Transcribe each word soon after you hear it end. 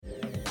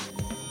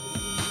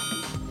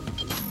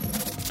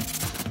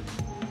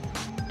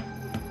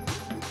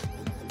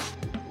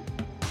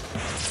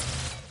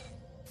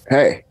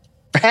Hey.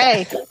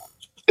 Hey.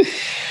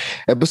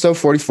 Episode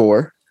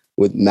 44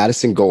 with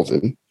Madison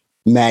Golden.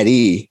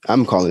 Maddie.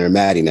 I'm calling her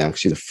Maddie now because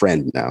she's a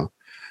friend now.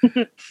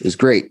 It's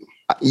great.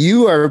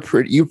 You're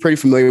pretty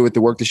familiar with the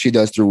work that she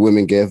does through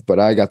Women Give, but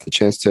I got the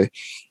chance to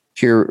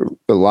hear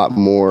a lot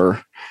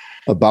more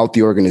about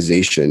the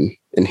organization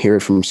and hear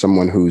it from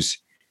someone who's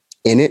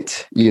in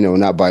it,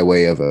 not by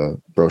way of a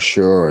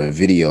brochure or a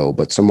video,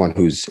 but someone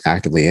who's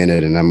actively in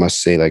it. And I must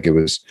say, it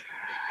was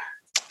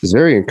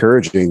very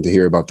encouraging to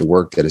hear about the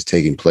work that is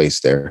taking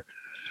place there.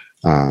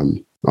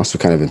 Also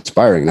kind of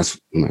inspiring. I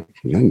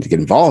need to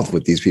get involved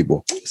with these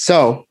people.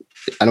 So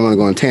I don't want to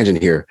go on a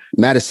tangent here.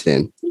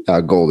 Madison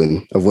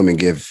Golden of Women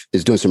Give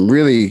is doing some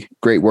really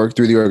great work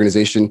through the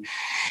organization.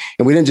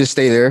 And we didn't just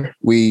stay there.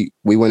 We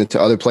went into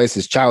other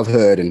places,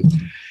 childhood and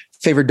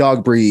favorite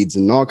dog breeds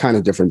and all kind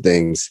of different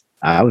things.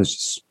 I was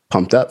just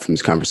pumped up from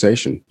this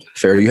conversation.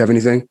 Farrah, do you have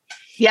anything?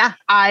 Yeah,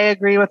 I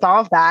agree with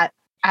all of that.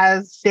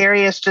 As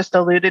Darius just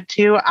alluded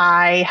to,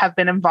 I have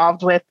been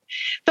involved with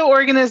the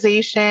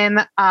organization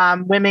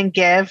Women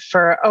Give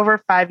for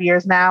over 5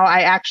 years now.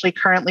 I actually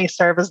currently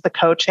serve as the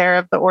co-chair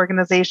of the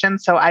organization.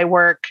 So I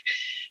work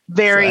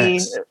very...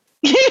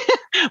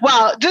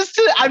 Well,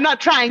 I'm not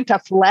trying to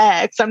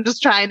flex. I'm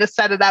just trying to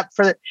set it up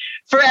for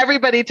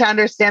everybody to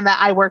understand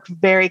that I work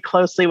very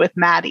closely with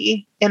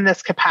Maddie in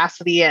this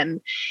capacity. And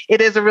it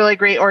is a really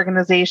great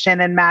organization.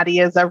 And Maddie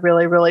is a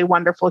really, really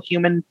wonderful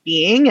human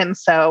being. And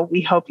so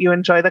we hope you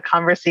enjoy the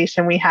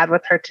conversation we had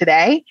with her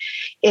today.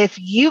 If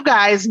you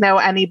guys know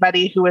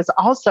anybody who is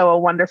also a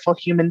wonderful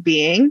human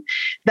being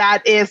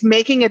that is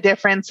making a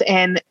difference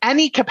in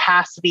any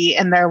capacity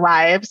in their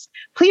lives,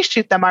 please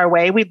shoot them our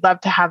way. We'd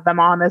love to have them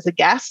on as a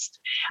guest,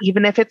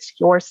 even if it's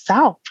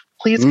yourself.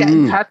 Please get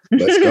in touch.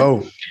 Let's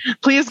go.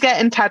 Please get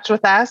in touch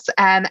with us.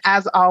 And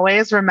as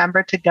always,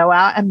 remember to go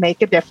out and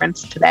make a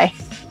difference today.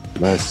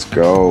 Let's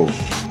go.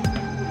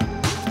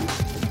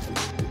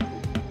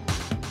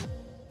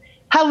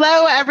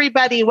 Hello,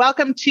 everybody.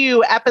 Welcome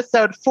to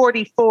episode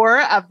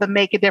 44 of the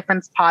Make a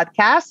Difference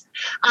podcast.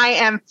 I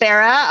am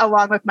Farrah,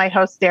 along with my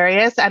host,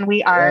 Darius, and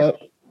we are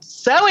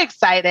so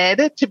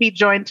excited to be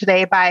joined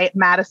today by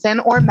Madison,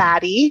 or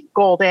Maddie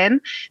Golden,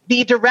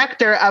 the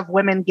director of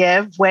Women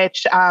Give,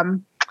 which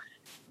I'm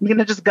going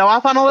to just go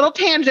off on a little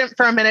tangent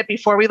for a minute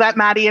before we let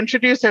Maddie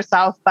introduce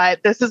herself.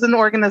 But this is an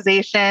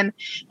organization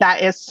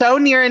that is so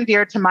near and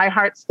dear to my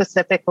heart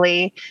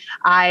specifically.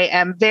 I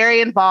am very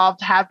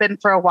involved, have been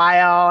for a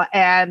while,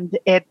 and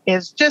it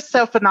is just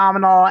so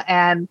phenomenal.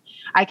 And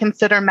I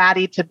consider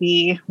Maddie to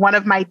be one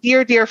of my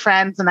dear, dear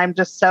friends. And I'm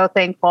just so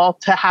thankful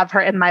to have her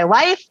in my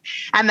life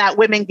and that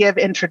Women Give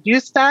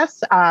introduced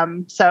us.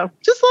 So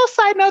just a little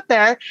side note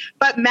there.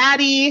 But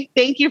Maddie,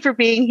 thank you for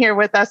being here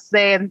with us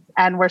today.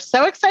 And we're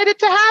so excited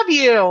to have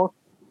you.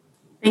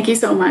 Thank you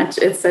so much.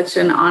 It's such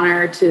an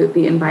honor to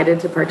be invited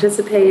to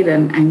participate.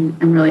 And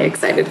I'm really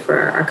excited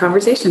for our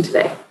conversation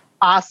today.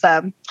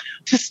 Awesome.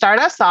 To start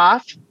us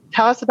off,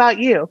 tell us about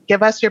you.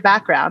 Give us your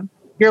background,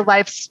 your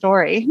life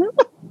story.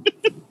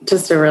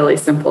 Just a really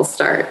simple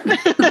start.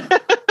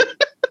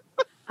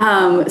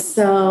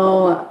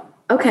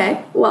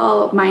 Okay.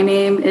 Well, my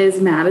name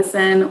is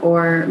Madison,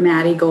 or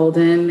Maddie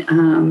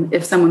Golden.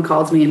 If someone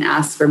calls me and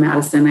asks for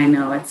Madison, I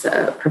know it's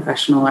a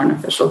professional or an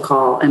official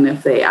call. And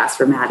if they ask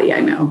for Maddie, I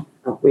know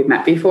we've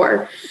met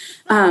before.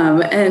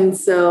 And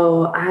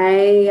so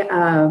I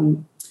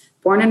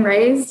born and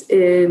raised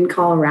in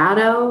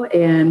Colorado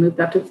and moved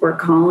up to Fort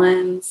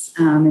Collins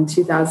in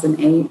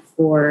 2008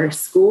 for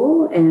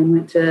school and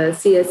went to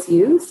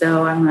CSU.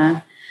 So I'm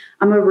a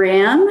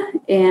RAM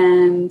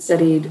and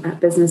studied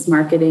business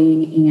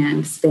marketing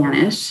and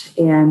Spanish,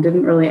 and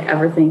didn't really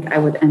ever think I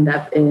would end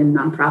up in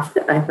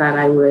nonprofit. I thought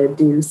I would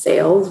do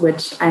sales,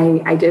 which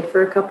I did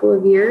for a couple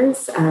of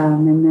years,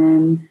 and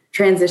then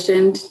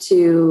transitioned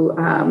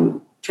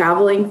to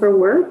traveling for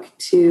work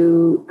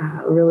to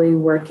really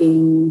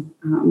working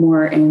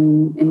more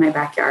in my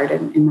backyard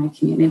and in my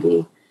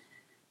community.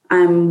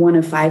 I'm one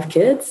of 5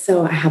 kids,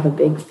 so I have a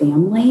big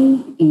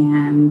family,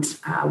 and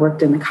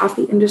worked in the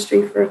coffee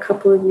industry for a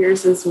couple of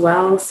years as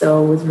well.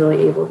 So was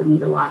really able to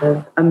meet a lot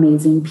of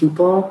amazing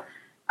people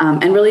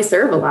and really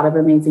serve a lot of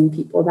amazing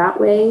people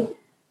that way.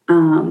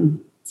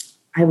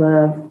 I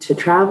love to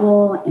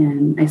travel,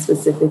 and I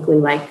specifically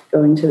like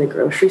going to the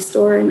grocery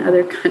store in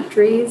other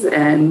countries.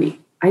 And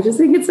I just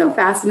think it's so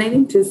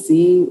fascinating to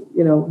see,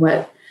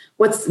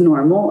 what's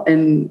normal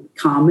and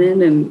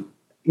common and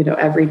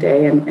every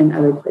day in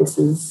other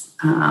places.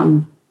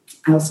 I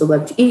also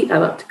love to eat. I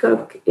love to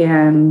cook.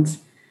 And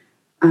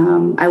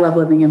I love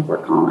living in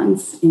Fort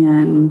Collins,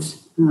 and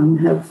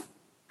have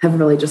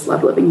really just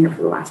loved living here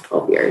for the last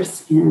 12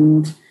 years.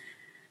 And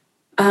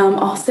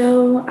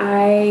also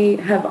I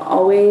have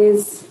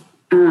always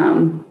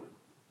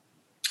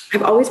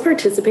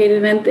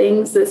participated in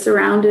things that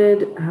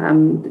surrounded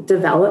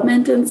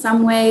development in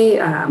some way.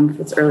 If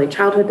it's early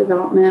childhood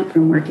development,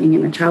 from working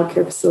in a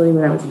childcare facility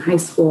when I was in high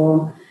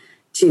school,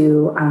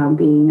 to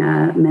being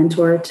a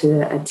mentor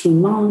to a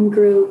teen mom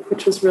group,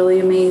 which was really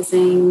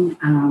amazing.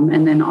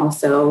 And then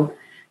also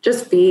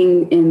just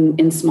being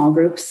in small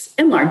groups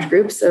and large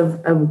groups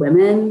of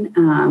women,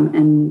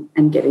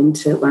 and getting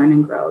to learn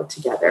and grow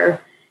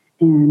together.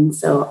 And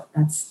so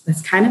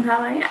that's kind of how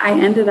I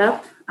ended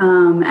up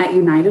at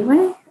United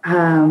Way,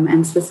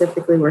 and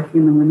specifically working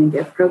in the Women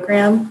Give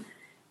program.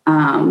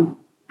 I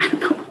don't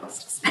know what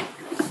else to say.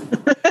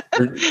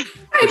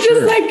 I'm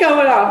just like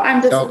going off.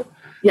 I'm just,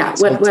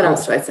 what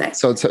else do I say?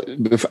 So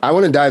I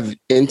want to dive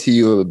into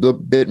you a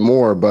bit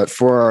more, but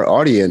for our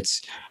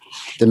audience,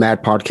 the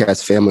MAD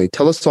podcast family,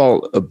 tell us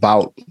all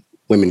about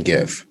Women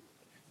Give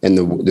and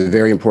the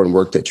very important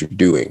work that you're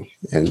doing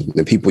and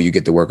the people you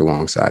get to work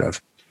alongside of.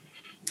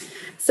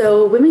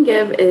 So Women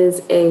Give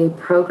is a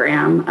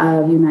program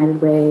of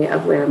United Way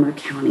of Larimer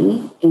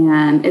County,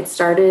 and it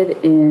started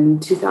in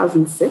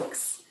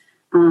 2006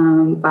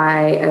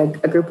 by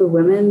a group of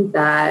women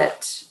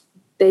that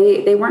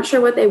they weren't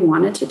sure what they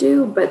wanted to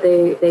do, but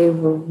they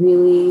were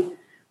really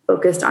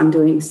focused on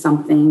doing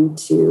something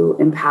to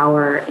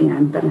empower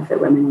and benefit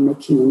women in the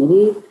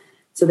community.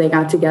 So they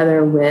got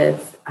together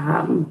with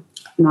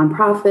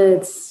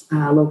nonprofits,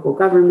 local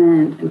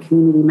government, and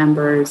community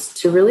members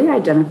to really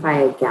identify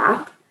a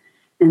gap.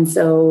 And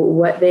so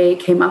what they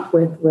came up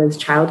with was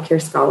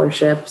childcare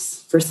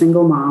scholarships for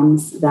single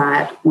moms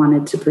that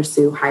wanted to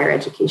pursue higher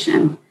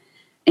education.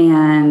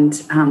 And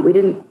we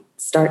didn't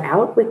start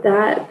out with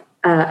that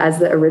as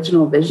the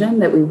original vision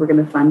that we were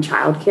going to fund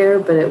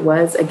childcare, but it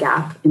was a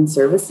gap in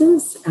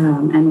services,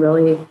 and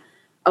really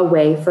a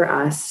way for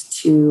us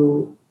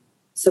to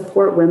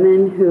support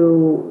women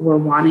who were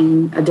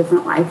wanting a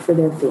different life for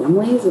their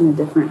families and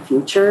a different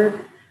future,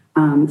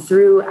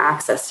 through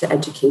access to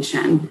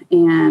education.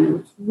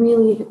 And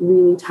really,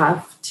 really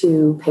tough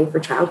to pay for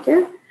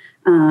childcare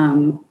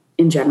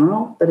in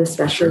general, but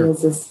especially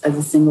as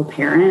a single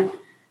parent.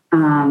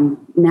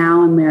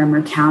 Now in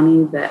Larimer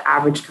County, the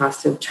average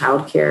cost of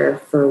childcare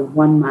for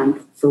 1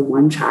 month for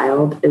one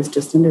child is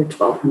just under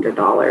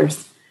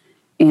 $1,200.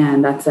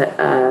 And that's at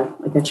a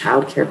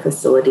childcare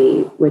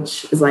facility,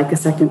 which is like a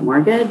second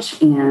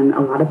mortgage. And a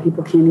lot of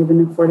people can't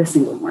even afford a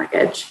single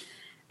mortgage.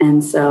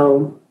 And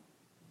so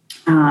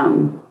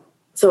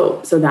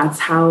that's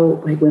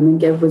how Women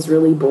Give was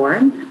really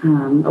born.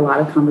 A lot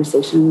of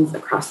conversations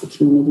across the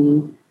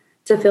community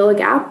to fill a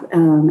gap,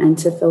 and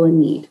to fill a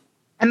need.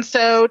 And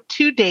so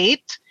to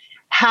date,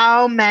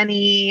 how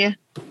many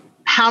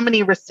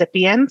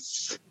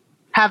recipients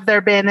have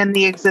there been in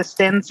the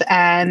existence,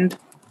 and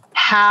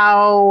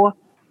how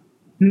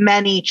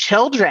many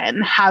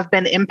children have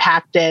been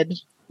impacted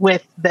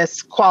with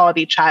this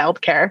quality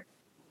childcare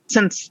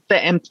since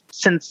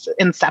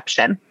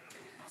inception?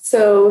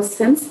 So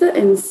since the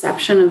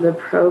inception of the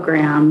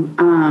program,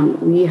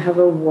 we have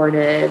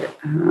awarded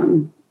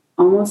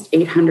almost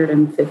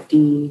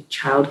 850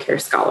 childcare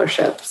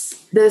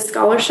scholarships. The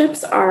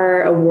scholarships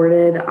are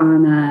awarded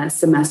on a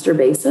semester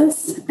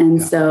basis.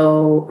 And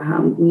so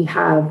we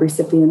have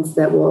recipients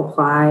that will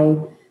apply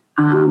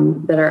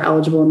that are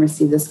eligible and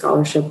receive the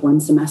scholarship one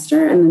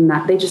semester. And then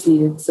that they just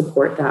needed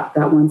support that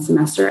one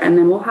semester. And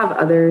then we'll have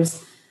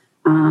others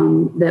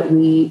that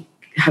we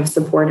have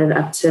supported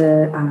up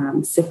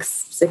to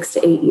 6 to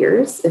 8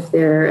 years. If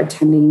they're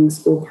attending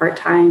school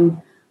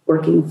part-time,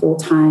 working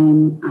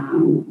full-time,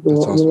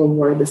 we'll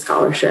award the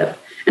scholarship.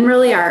 And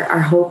really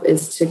our hope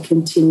is to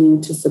continue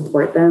to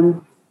support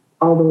them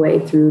all the way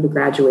through to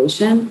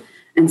graduation.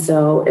 And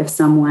so if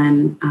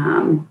someone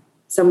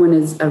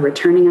is a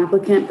returning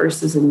applicant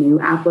versus a new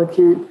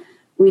applicant,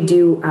 we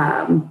do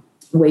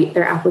weight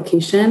their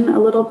application a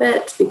little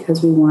bit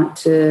because we want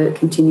to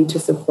continue to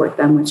support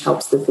them, which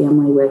helps the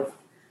family with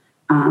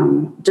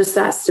just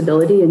that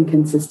stability and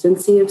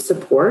consistency of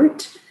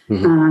support.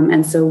 Mm-hmm.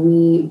 And so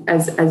we,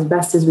 as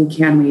best as we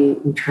can, we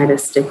try to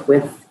stick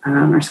with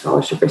our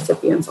scholarship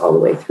recipients all the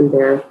way through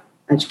their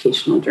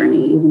educational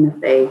journey, even if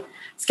they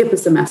skip a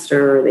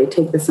semester or they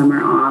take the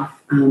summer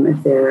off.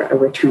 If they're a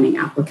returning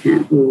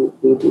applicant,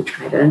 we do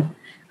try to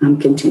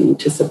continue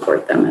to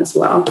support them as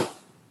well.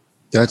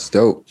 That's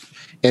dope.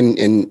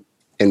 And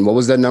what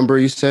was that number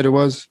you said it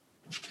was?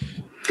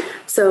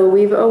 So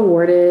we've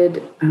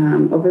awarded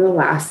over the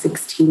last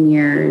 16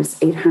 years,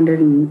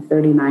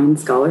 839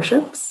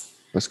 scholarships.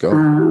 Let's go.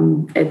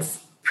 It's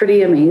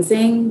pretty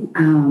amazing.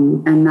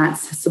 And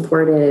that's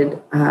supported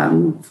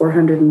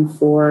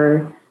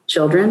 404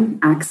 children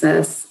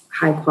access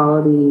high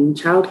quality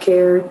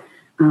childcare,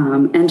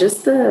 and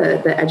just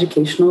the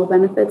educational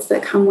benefits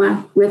that come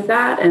with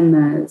that, and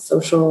the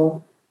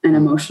social and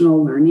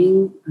emotional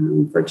learning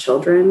for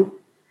children.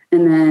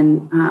 And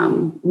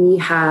then we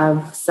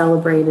have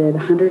celebrated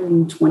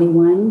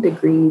 121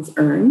 degrees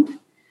earned.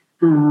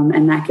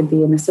 And that could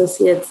be an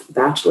associate's,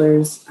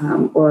 bachelor's,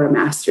 or a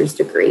master's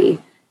degree.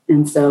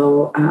 And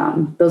so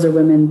those are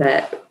women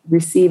that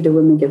received a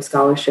Women Give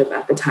scholarship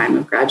at the time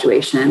of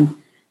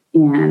graduation,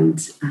 and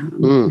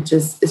which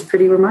is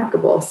pretty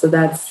remarkable. So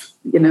that's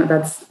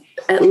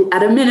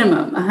at a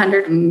minimum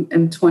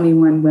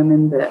 121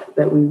 women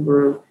that we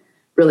were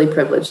really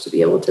privileged to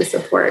be able to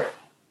support.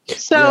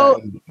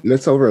 So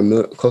that's over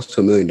close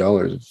to $1 million.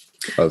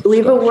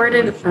 We've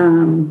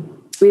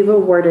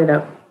awarded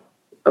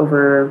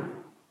over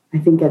I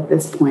think at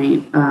this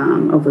point,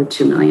 over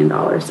 $2 million in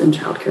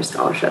childcare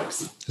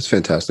scholarships. That's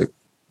fantastic.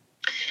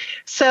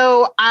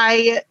 So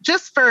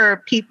just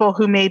for people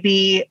who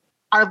maybe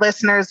are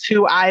listeners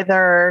who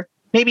either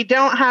maybe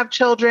don't have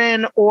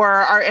children or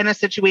are in a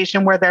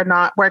situation where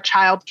where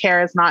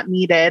childcare is not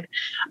needed,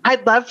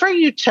 I'd love for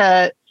you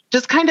to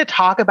just kind of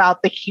talk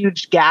about the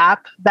huge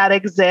gap that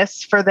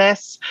exists for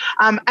this.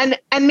 And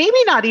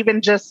maybe not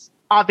even just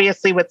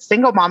obviously with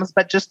single moms,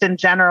 but just in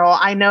general.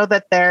 I know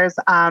that there's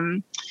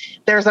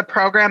a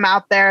program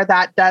out there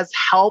that does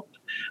help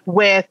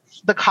with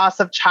the cost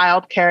of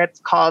childcare. It's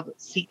called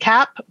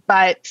CCAP,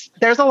 but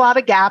there's a lot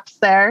of gaps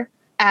there.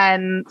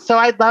 And so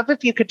I'd love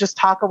if you could just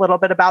talk a little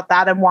bit about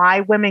that and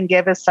why Women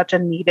Give is such a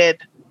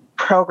needed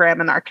program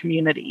in our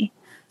community.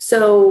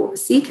 So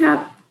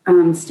CCAP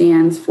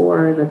stands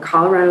for the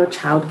Colorado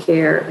Child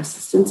Care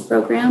Assistance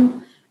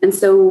Program. And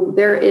so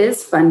there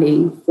is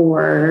funding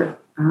for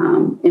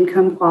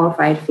income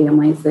qualified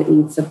families that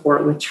need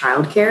support with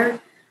childcare,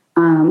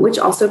 which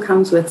also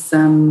comes with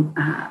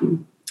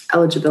some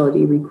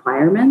eligibility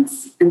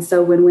requirements. And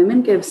so when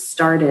Women Give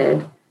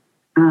started,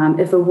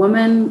 if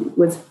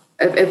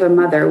a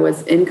mother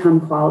was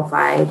income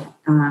qualified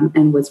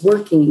and was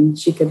working,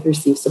 she could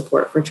receive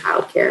support for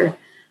childcare.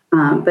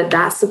 But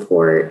that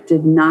support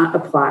did not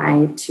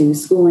apply to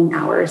schooling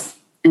hours.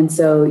 And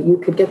so you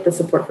could get the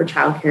support for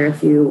childcare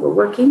if you were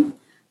working,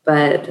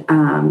 but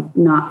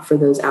not for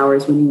those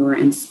hours when you were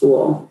in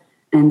school.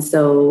 And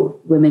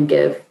so Women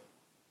Give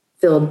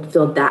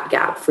filled that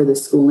gap for the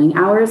schooling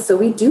hours. So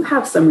we do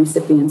have some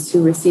recipients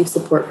who receive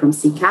support from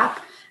CCAP,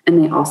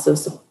 and they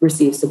also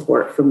receive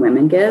support from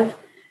Women Give.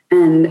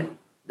 And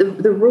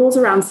the rules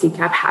around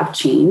CCAP have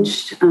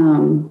changed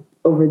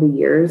over the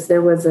years.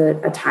 There was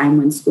a time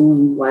when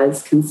schooling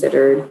was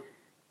considered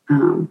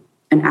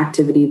an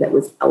activity that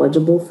was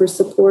eligible for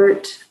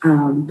support,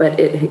 but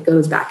it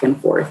goes back and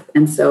forth.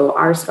 And so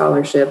our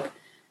scholarship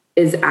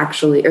is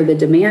actually, or the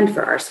demand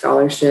for our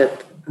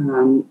scholarship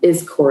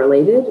is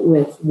correlated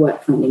with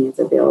what funding is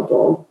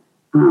available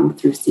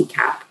through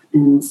CCAP.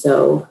 And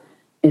so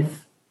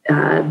if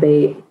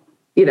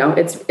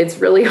it's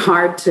really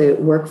hard to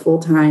work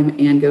full-time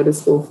and go to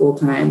school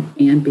full-time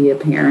and be a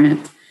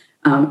parent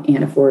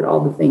and afford all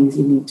the things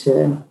you need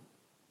to.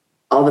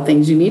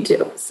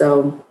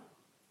 So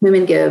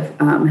Women Give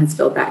has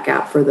filled that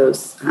gap for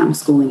those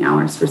schooling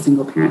hours for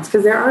single parents,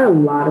 because there are a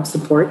lot of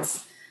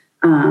supports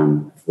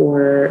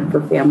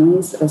for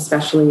families,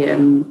 especially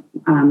in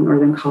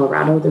Northern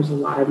Colorado. There's a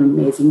lot of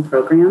amazing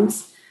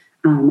programs.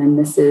 And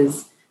this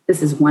is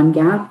one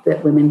gap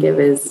that Women Give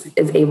is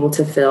able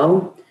to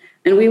fill.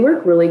 And we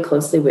work really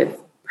closely with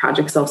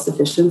Project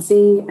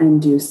Self-Sufficiency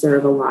and do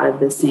serve a lot of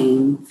the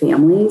same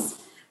families.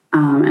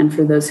 And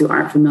for those who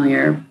aren't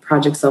familiar,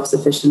 Project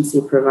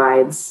Self-Sufficiency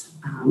provides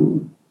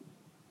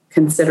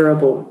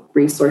considerable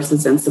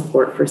resources and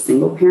support for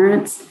single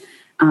parents.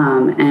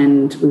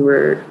 And we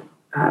were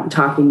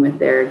talking with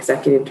their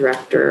executive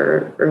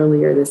director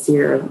earlier this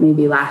year,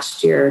 maybe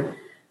last year,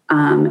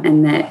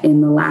 and that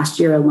in the last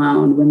year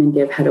alone, Women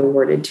Give had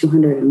awarded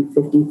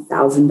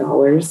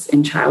 $250,000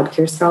 in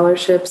childcare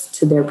scholarships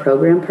to their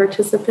program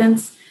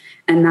participants.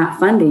 And that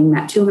funding,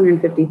 that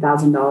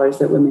 $250,000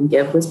 that Women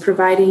Give was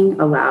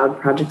providing, allowed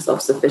Project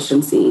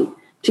Self-Sufficiency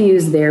to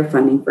use their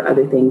funding for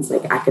other things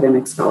like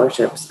academic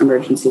scholarships,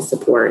 emergency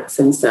supports.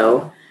 And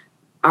so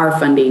our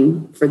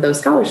funding for those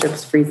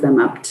scholarships frees them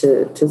up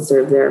to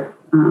serve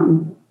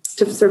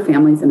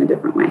families in a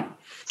different way.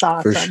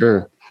 Awesome. For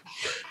sure.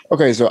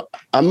 Okay, so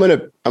I'm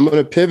gonna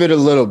pivot a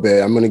little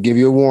bit. I'm gonna give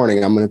you a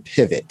warning. I'm gonna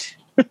pivot.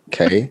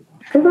 Okay.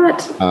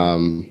 Pivot.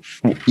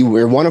 You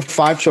were one of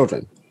 5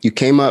 children. You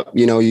came up,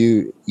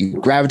 you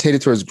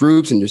gravitated towards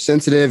groups, and you're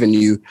sensitive, and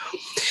you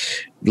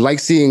like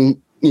seeing,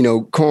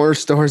 corner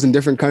stores in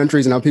different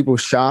countries and how people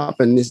shop.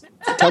 And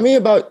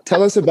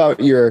tell us about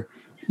your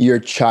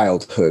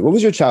childhood. What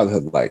was your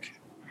childhood like?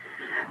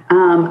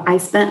 I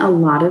spent a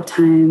lot of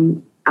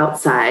time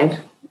outside.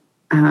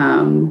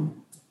 And,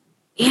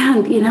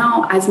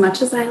 as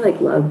much as I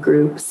love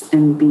groups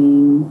and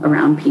being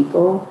around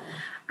people,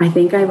 I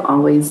think I've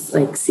always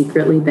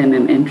secretly been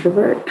an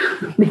introvert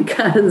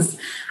because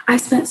I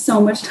spent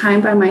so much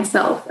time by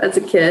myself as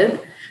a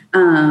kid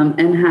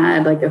and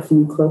had a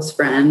few close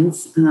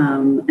friends.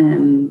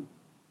 And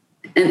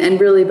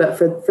really, but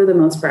for the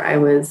most part, I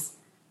was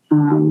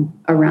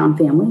around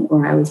family,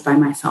 or I was by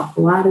myself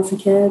a lot as a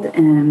kid.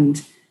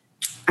 And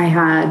I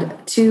had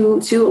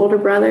two older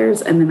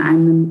brothers, and then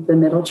I'm the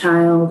middle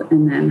child,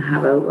 and then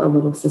have a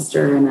little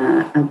sister and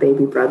a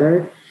baby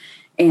brother.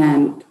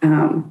 And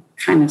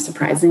kind of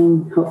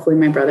surprising, hopefully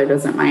my brother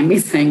doesn't mind me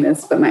saying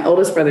this, but my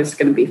oldest brother is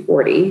going to be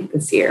 40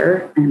 this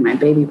year, and my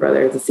baby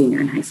brother is a senior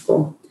in high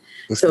school.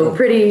 So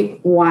pretty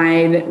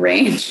wide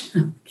range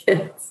of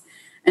kids.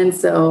 And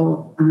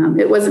so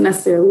it wasn't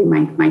necessarily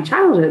my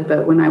childhood,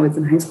 but when I was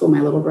in high school,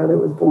 my little brother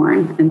was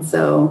born. And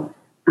so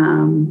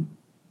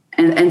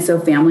And so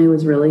family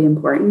was really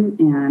important,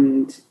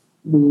 and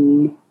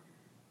we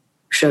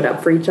showed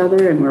up for each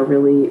other, and we're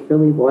really,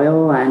 really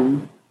loyal.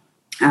 And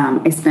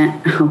I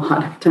spent a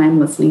lot of time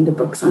listening to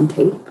books on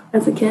tape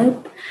as a kid.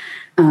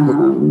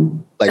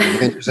 Like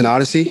Adventures in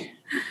Odyssey?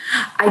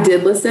 I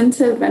did listen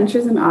to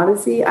Adventures in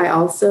Odyssey. I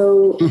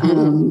also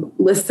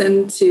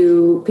listened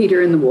to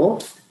Peter and the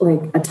Wolf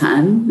like a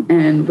ton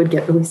and would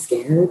get really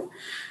scared.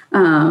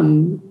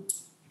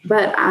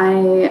 But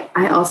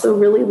I also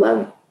really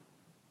love,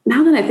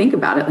 now that I think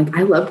about it, like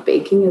I loved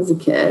baking as a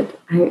kid.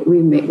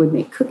 We would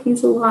make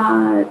cookies a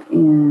lot.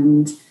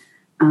 And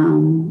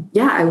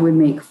I would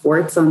make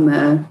forts on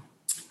the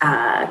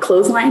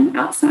clothesline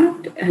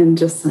outside and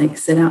just like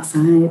sit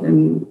outside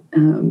and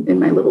in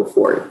my little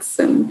forts.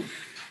 And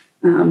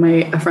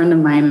a friend of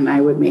mine and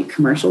I would make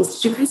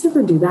commercials. Did you guys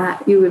ever do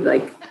that? You would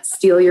like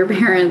steal your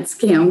parents'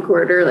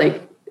 camcorder,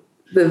 like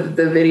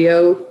the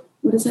video.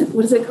 What is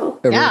it called?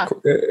 Yeah.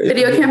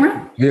 Video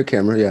camera? Video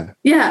camera, yeah.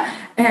 Yeah.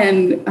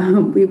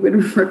 And we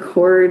would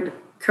record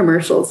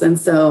commercials. And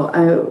so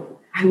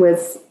I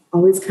was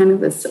always kind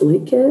of a silly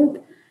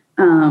kid,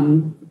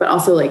 but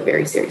also like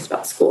very serious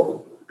about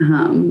school.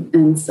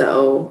 And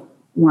so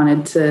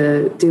wanted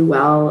to do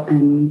well.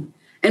 And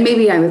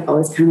maybe I was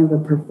always kind of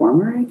a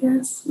performer, I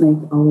guess,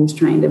 like always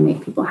trying to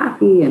make people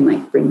happy and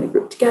like bring the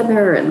group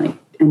together and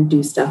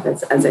do stuff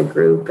as a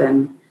group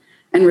and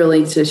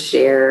really to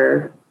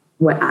share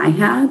what I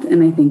had.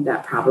 And I think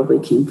that probably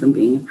came from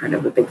being a part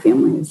of a big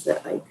family, is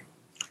that like,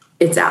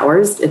 it's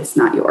ours, it's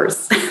not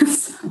yours.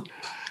 So.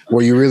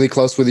 Were you really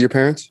close with your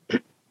parents?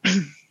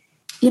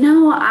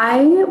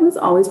 I was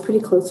always pretty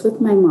close with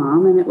my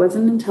mom, and it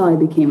wasn't until I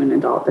became an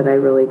adult that I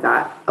really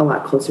got a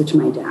lot closer to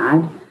my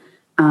dad.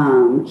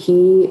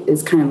 He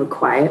is kind of a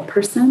quiet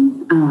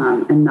person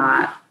and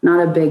not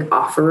a big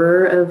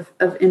offerer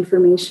of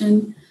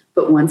information.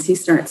 But once he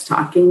starts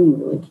talking, you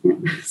really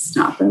can't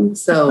stop him.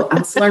 So I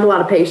also learned a lot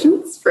of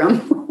patience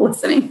from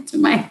listening to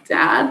my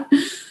dad.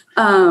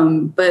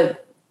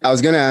 But I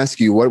was going to ask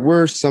you,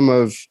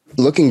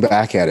 looking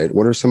back at it,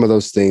 what are some of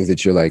those things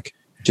that you're like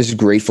just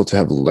grateful to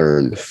have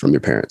learned from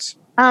your parents?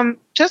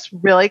 Just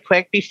really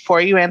quick before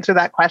you answer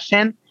that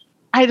question,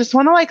 I just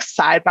want to like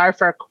sidebar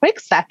for a quick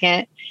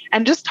second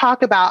and just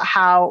talk about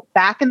how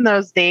back in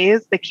those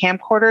days, the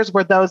camcorders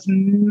were those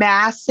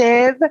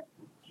massive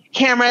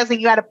cameras and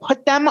you had to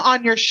put them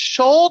on your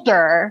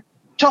shoulder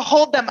to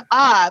hold them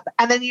up.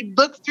 And then you'd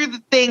look through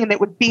the thing and it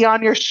would be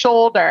on your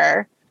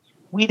shoulder.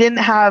 We didn't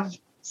have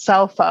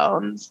cell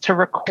phones to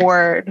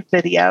record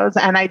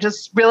videos. And I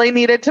just really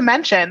needed to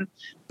mention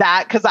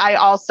that because I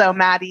also,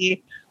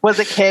 Maddie, was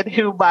a kid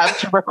who loved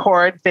to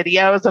record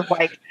videos of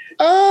like,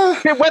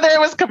 whether it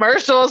was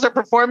commercials or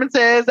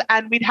performances.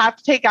 And we'd have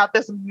to take out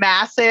this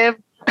massive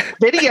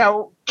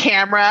video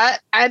camera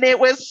and it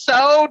was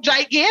so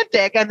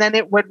gigantic. And then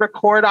it would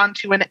record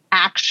onto an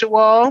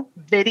actual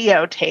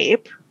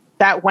videotape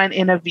that went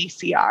in a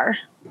VCR.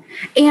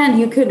 And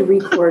you could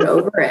record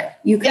over it.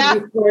 You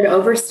could record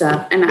over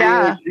stuff. And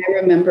I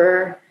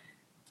remember,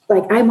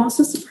 like, I'm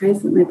also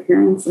surprised that my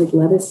parents like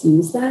let us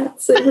use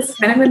that. So it was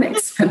kind of an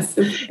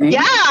expensive thing.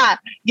 Yeah.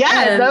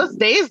 In those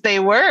days they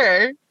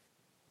were.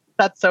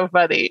 That's so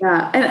funny.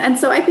 Yeah. And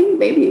so I think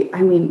maybe,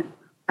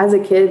 as a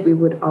kid, we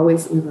were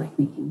like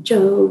making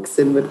jokes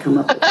and would come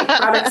up with like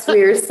products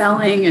we were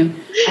selling.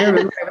 And I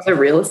remember I was a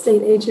real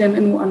estate agent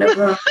in one of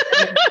them.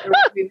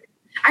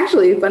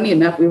 Actually, funny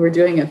enough, we were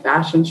doing a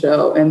fashion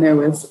show and there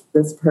was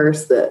this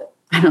purse that,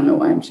 I don't know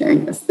why I'm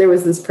sharing this. There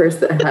was this purse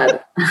that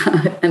had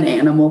an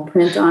animal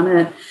print on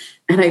it.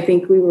 And I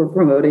think we were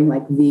promoting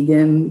like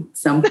vegan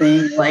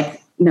something,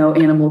 like no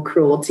animal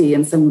cruelty.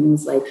 And someone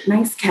was like,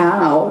 nice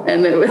cow.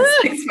 And it was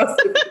like, supposed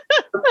to be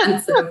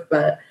offensive,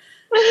 but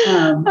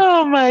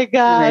oh my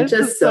gosh,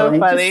 just silly, so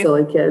funny. Just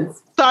silly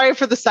kids. Sorry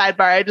for the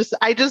sidebar.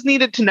 I just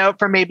needed to note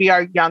for maybe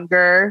our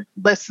younger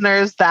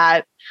listeners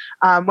that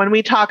when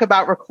we talk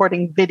about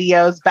recording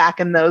videos back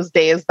in those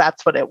days,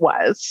 that's what it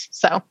was.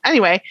 So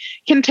anyway,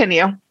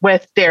 continue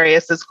with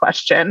Darius's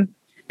question.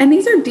 And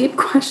these are deep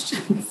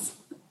questions.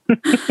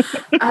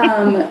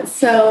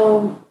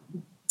 So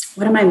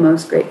what am I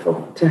most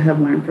grateful to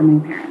have learned from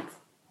my parents?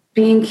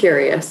 Being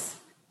curious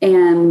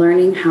and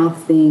learning how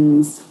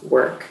things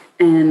work.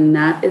 And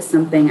that is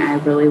something I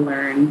really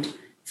learned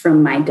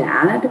from my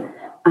dad,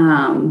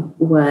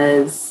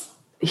 was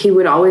he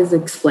would always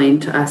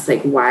explain to us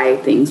like why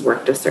things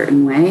worked a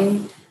certain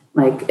way.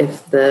 Like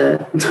if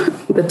the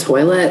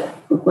toilet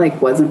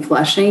like wasn't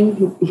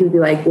flushing, he would be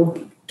like, well,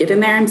 get in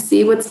there and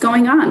see what's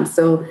going on.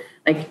 So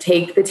like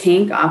take the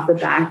tank off the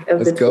back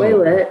of the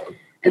toilet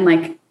and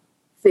like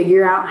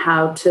figure out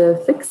how to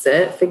fix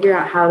it, figure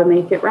out how to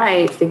make it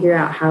right, figure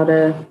out how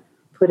to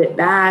put it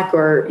back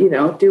or,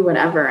 do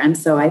whatever. And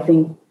so I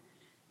think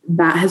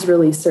that has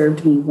really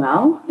served me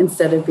well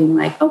instead of being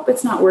like, oh,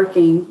 it's not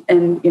working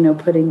and,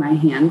 putting my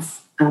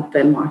hands up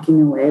and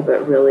walking away,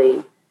 but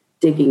really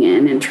digging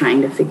in and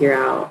trying to figure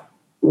out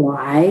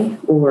why,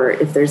 or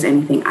if there's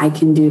anything I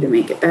can do to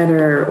make it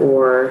better,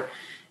 or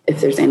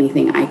if there's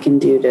anything I can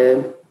do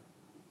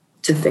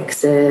to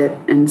fix it.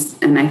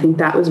 And I think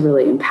that was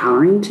really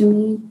empowering to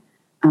me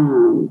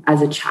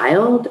as a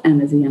child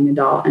and as a young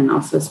adult, and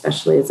also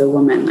especially as a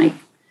woman. Like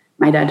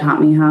my dad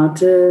taught me how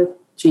to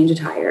change a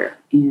tire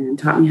and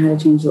taught me how to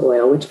change the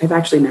oil, which I've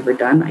actually never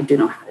done. I do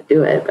know how to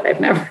do it, but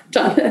I've never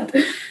done it.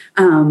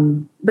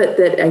 But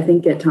that I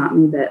think it taught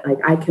me that like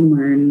I can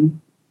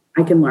learn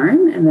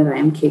and that I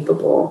am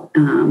capable.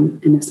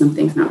 And if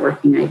something's not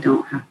working, I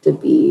don't have to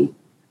be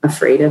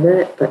afraid of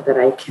it, but that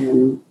I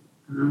can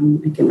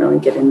really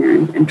get in there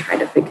and try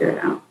to figure it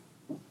out.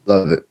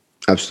 Love it.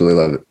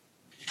 Absolutely love it.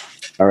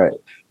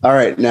 All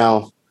right.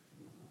 Now,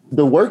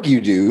 the work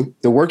you do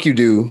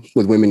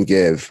with Women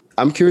Give,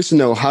 I'm curious to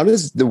know, how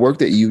does the work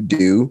that you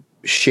do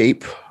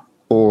shape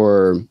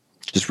or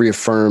just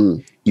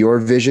reaffirm your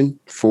vision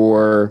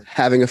for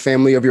having a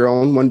family of your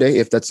own one day,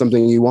 if that's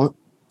something you want?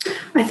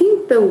 I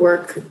think the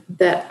work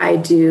that I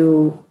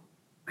do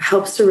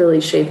helps to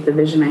really shape the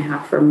vision I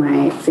have for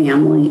my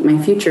family,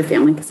 my future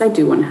family, because I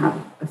do want to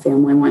have a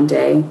family one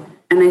day.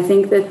 And I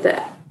think that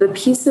the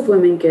piece of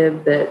Women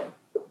Give, that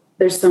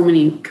there's so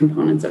many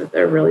components of it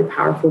that are really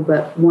powerful,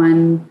 but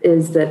one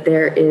is that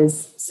there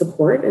is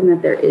support and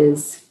that there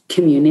is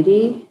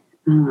community,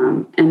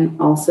 and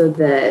also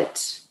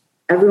that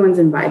everyone's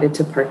invited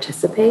to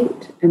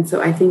participate. And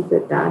so I think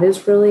that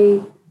is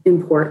really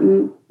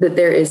important, that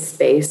there is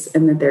space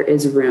and that there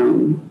is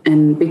room.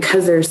 And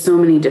because there's so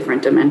many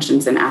different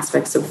dimensions and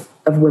aspects of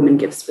Women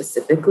Give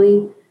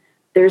specifically,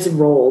 there's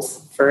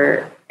roles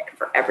for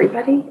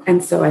everybody.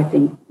 And so I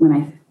think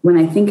when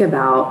I think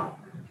about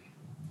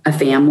a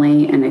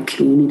family and a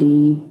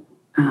community,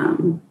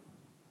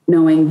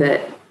 knowing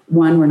that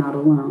one, we're not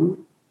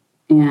alone,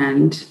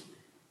 and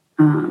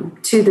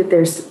two, that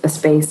there's a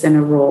space and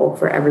a role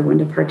for everyone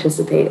to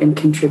participate and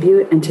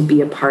contribute and to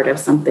be a part of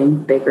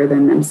something bigger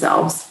than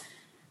themselves,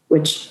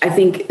 which I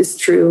think is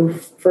true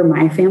for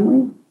my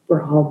family.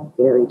 We're all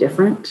very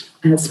different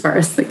as far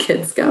as the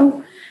kids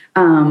go.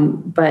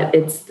 But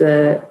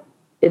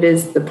it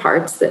is the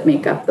parts that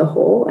make up the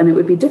whole, and it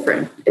would be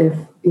different if,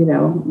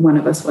 one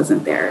of us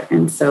wasn't there.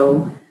 And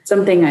so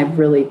something I've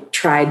really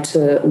tried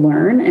to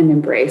learn and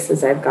embrace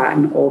as I've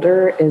gotten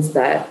older is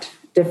that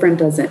different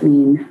doesn't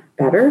mean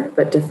better,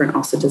 but different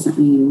also doesn't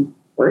mean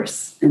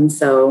worse. And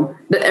so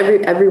that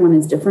everyone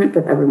is different,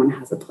 but everyone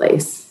has a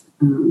place,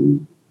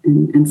 and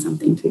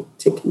something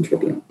to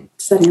contribute.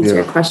 Does that answer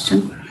your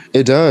question?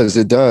 It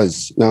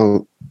does.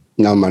 Now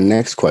my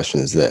next question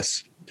is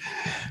this.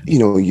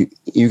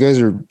 You guys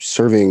are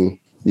serving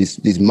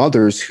these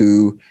mothers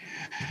who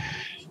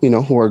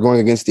are going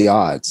against the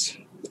odds.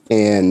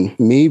 And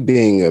me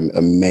being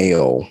a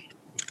male,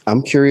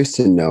 I'm curious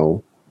to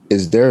know,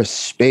 is there a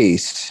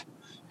space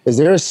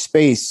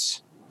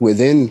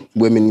within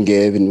Women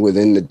Give and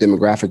within the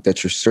demographic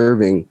that you're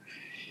serving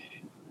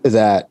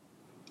that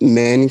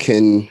men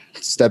can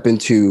step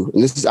into,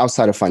 and this is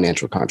outside of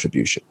financial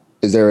contribution?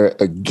 Is there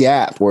a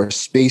gap or a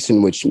space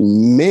in which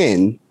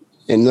men,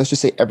 and let's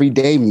just say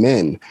everyday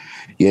men,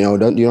 you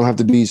don't have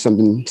to be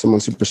someone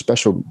super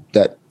special,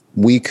 that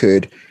we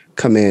could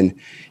come in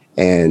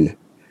and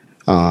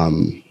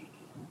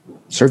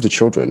serve the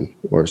children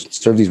or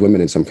serve these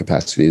women in some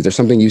capacity? Is there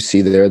something you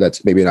see there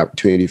that's maybe an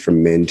opportunity for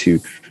men to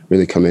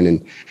really come in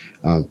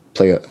and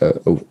play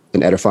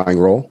an edifying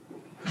role?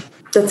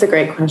 That's a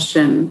great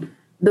question.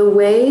 The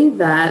way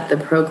that the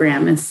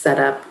program is set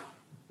up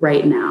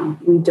right now,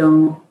 we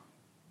don't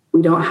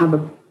have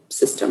a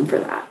system for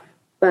that.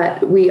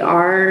 But we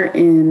are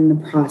in the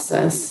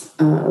process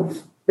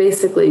of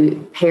basically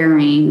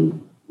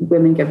pairing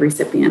Women Give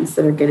recipients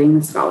that are getting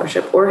the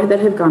scholarship or that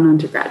have gone on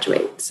to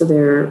graduate. So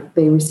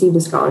they received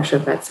a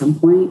scholarship at some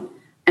point,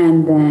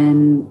 and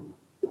then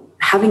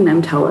having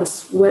them tell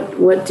us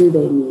what do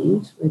they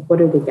need, like what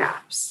are the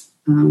gaps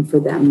for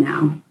them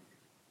now.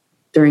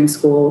 During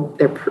school,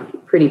 they're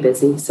pretty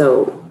busy,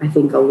 so I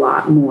think a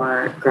lot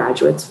more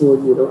graduates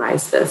will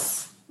utilize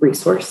this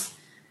resource.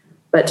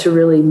 But to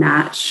really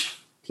match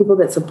people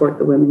that support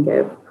the Women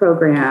Give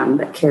program,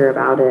 that care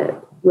about it,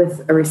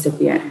 with a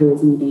recipient who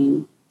is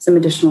needing some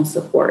additional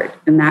support.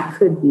 And that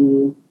could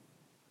be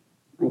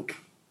like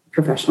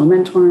professional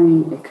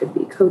mentoring, it could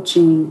be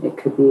coaching, it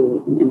could be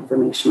an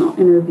informational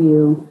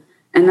interview,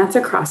 and that's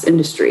across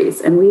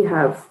industries. And we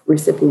have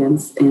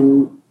recipients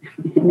in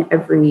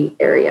every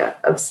area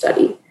of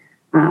study.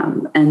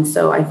 And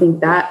so I think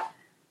that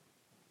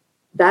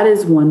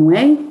is one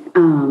way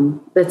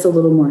that's a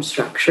little more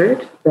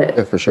structured,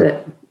 that, for sure.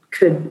 that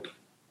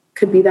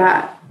could be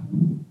that.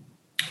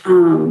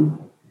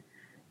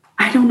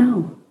 I don't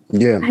know.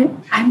 Yeah,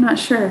 I'm not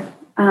sure.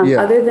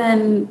 Other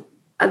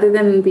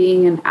than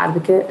being an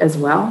advocate as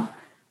well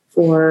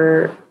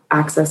for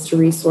access to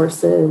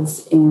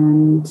resources,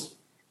 and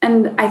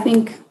I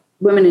think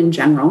women in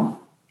general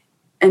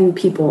and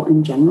people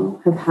in general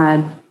have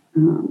had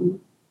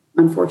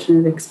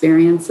unfortunate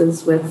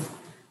experiences with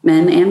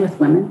men and with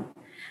women.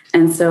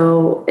 And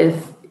so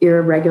if you're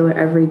a regular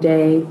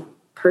everyday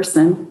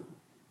person,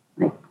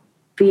 like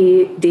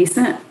be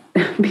decent,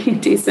 be a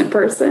decent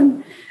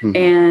person. Mm-hmm.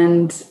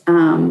 And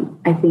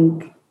I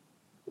think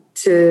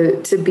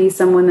to be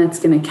someone that's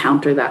going to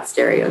counter that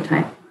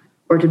stereotype,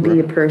 or to be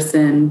a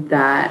person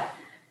that,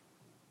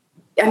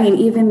 I mean,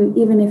 even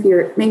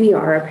if maybe you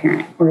are a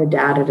parent or a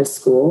dad at a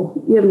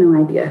school, you have no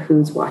idea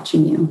who's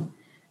watching you.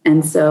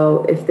 And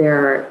so if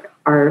there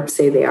are,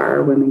 say they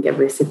are Women Give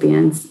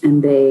recipients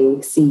and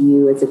they see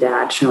you as a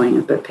dad showing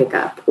up at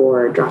pickup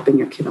or dropping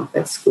your kid off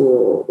at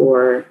school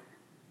or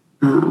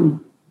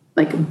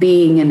like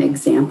being an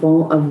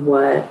example of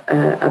what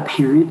a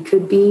parent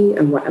could be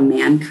and what a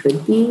man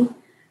could be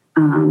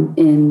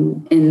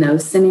in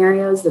those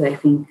scenarios, that I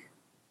think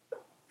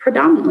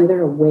predominantly there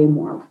are way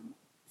more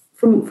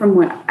from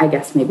what I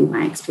guess maybe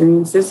my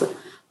experience. There's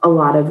a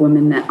lot of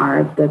women that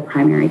are the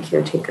primary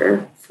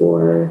caretaker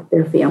for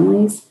their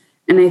families.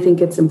 And I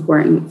think it's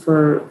important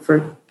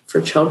for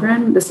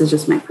children. This is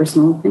just my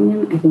personal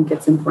opinion. I think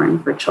it's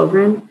important for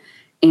children.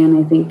 And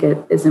I think it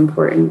is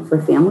important for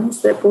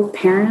families that both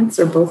parents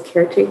or both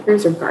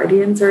caretakers or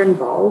guardians are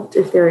involved,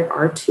 if there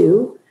are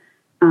two,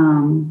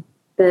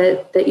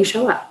 that you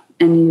show up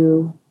and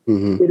you,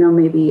 you know,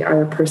 maybe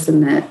are a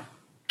person that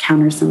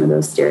counters some of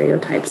those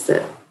stereotypes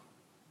that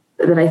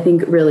I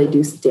think really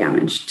do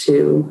damage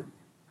to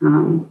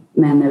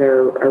men that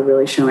are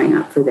really showing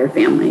up for their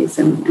families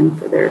and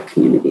for their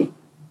community.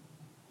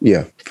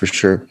 Yeah, for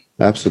sure.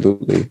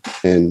 Absolutely.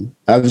 And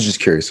I was just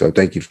curious. So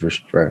thank you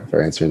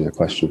for answering that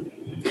question.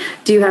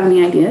 Do you have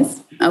any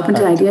ideas? Open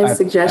to ideas,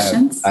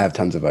 suggestions? I have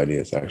tons of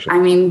ideas, actually. I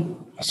mean,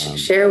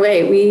 share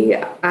away.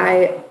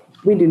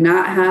 We do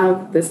not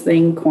have this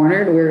thing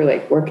cornered. We're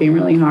like working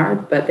really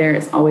hard, but there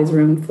is always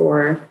room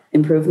for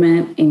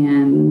improvement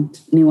and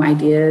new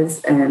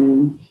ideas.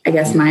 And I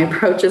guess my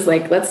approach is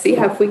like, let's see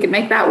if we can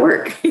make that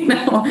work. You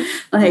know,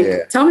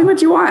 like tell me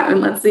what you want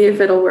and let's see if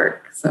it'll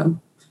work. So.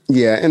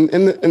 Yeah. And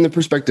the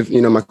perspective,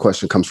 you know, my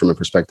question comes from a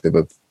perspective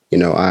of, you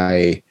know,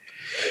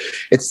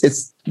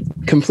 it's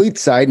complete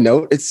side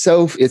note.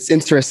 It's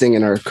interesting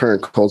in our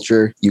current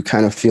culture. You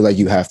kind of feel like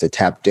you have to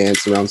tap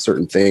dance around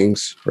certain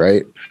things,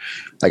 right?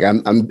 Like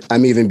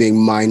I'm even being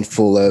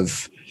mindful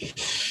of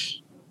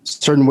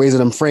certain ways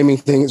that I'm framing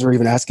things or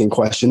even asking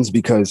questions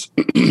because,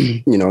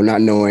 you know,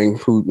 not knowing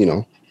who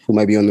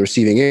might be on the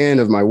receiving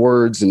end of my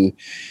words. And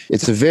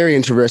it's a very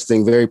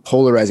interesting, very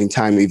polarizing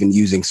time, even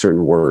using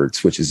certain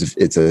words, which is,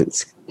 it's a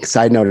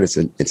side note. It's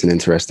an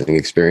interesting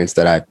experience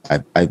that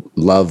I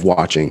love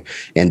watching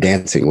and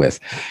dancing with.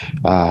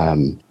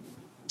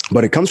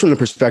 But it comes from the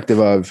perspective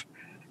of,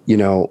 you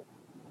know,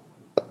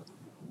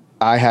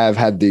 I have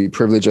had the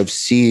privilege of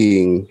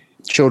seeing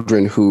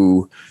children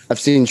I've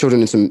seen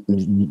children in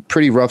some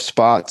pretty rough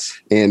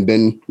spots and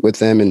been with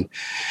them and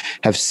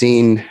have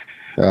seen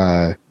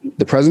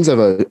the presence of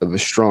a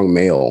strong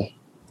male,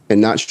 and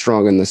not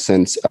strong in the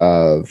sense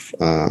of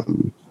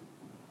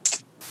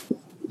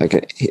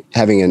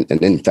having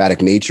an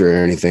emphatic nature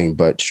or anything,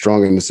 but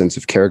strong in the sense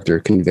of character,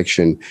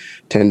 conviction,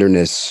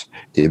 tenderness,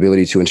 the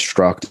ability to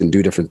instruct and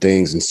do different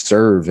things and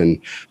serve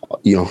and,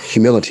 you know,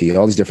 humility,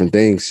 all these different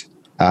things.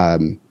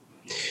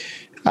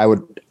 I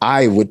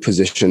would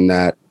position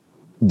that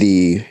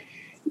the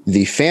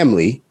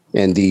family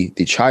and the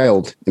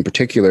child in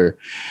particular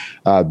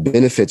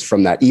benefits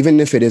from that, even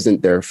if it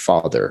isn't their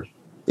father.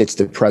 It's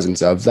the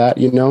presence of that,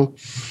 you know?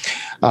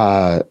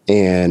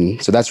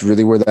 And so that's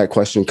really where that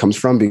question comes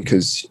from,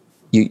 because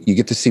you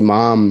get to see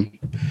mom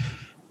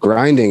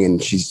grinding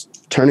and she's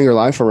turning her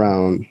life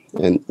around.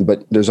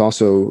 But there's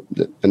also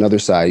another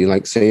side. You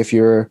like, say if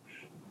you're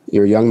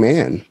a young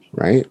man,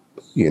 right?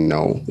 You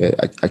know,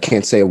 I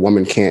can't say a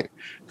woman can't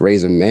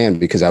raise a man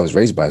because I was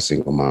raised by a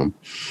single mom.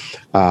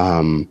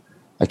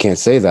 I can't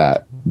say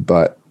that,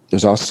 but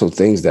there's also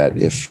things that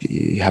if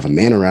you have a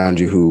man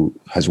around you who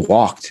has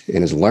walked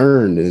and has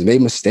learned and has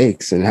made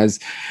mistakes and has,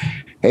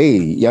 hey,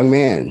 young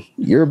man,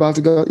 you're about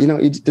to go, you know,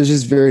 there's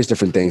just various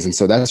different things. And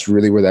so that's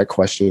really where that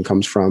question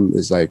comes from,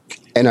 is like,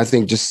 and I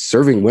think just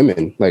serving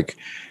women, like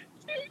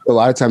a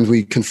lot of times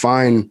we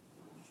confine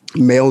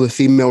male to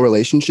female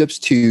relationships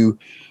to,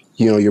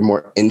 you know, your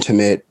more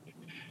intimate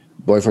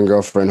boyfriend,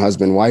 girlfriend,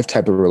 husband, wife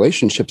type of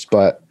relationships,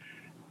 but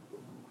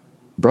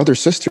brother,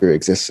 sister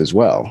exists as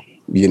well,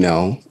 you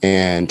know,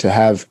 and to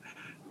have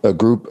a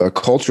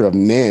culture of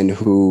men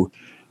who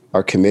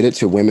are committed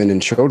to women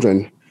and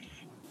children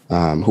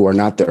who are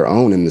not their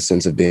own in the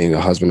sense of being a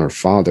husband or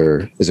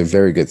father is a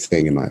very good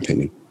thing, in my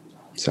opinion.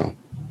 So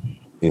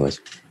anyways,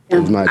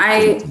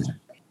 I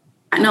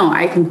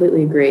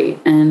completely agree.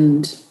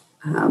 And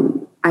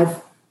I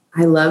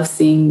love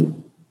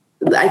seeing,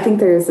 I think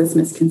there is this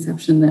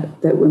misconception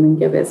that Women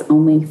Give is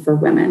only for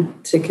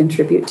women to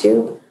contribute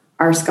to.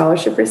 Our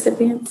scholarship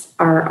recipients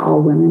are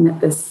all women at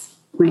this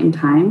point in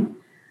time.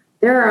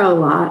 There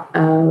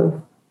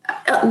are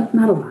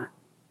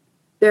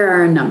there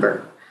are a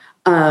number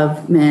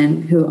of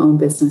men who own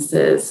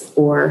businesses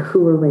or who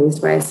were raised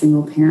by a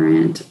single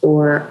parent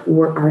or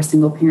are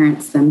single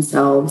parents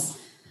themselves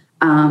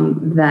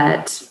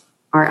that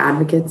are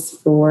advocates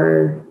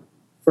for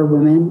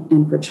women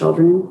and for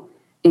children.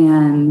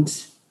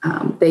 And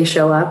they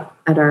show up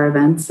at our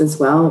events as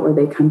well, or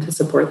they come to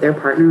support their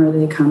partner, or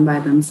they come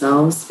by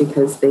themselves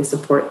because they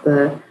support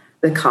the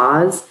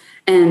cause.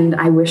 And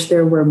I wish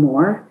there were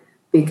more,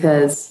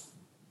 because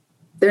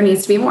there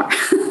needs to be more.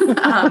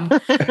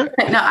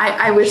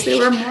 I wish there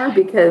were more,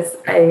 because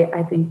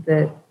I think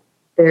that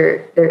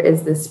there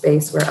is this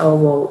space where,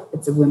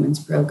 it's a women's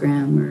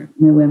program or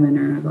women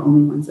are the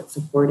only ones that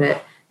support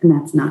it. And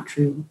that's not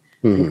true.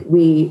 Like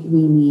we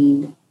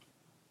need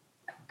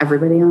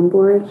everybody on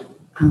board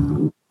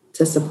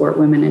to support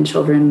women and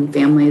children and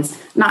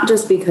families, not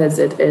just because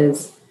it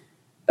is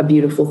a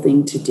beautiful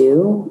thing to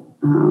do,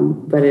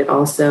 but it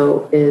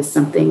also is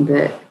something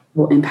that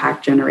will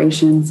impact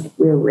generations.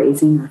 We're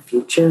raising our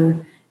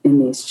future in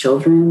these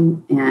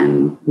children,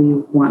 and we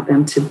want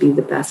them to be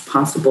the best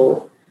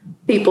possible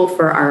people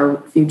for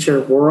our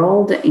future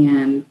world.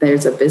 And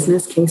there's a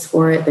business case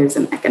for it. There's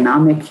an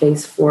economic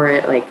case for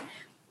it. Like,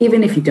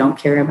 even if you don't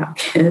care about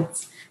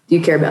kids, do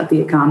you care about the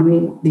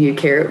economy? Do you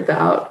care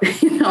about,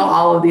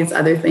 all of these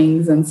other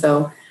things? And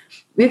so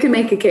we can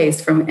make a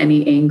case from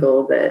any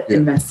angle that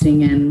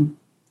investing in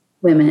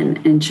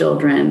women and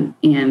children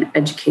and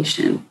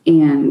education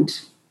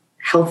and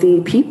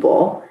healthy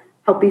people,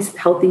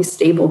 healthy,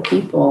 stable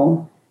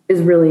people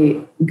is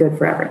really good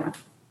for everyone.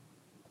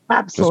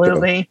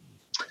 Absolutely.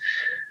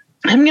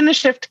 I'm going to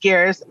shift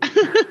gears.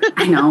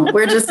 I know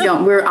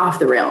we're off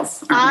the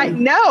rails. I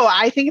know.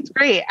 I think it's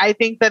great. I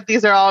think that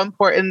these are all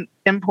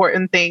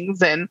important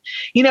things. And,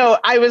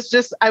 I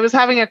was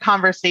having a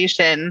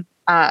conversation,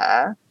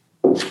 I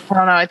don't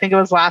know, I think it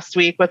was last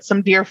week with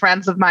some dear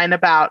friends of mine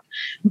about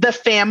the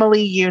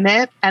family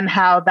unit and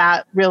how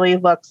that really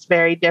looks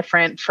very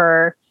different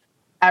for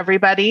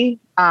everybody.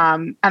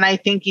 And I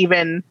think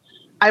even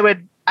I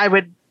would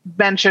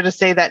venture to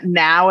say that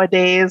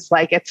nowadays,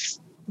 like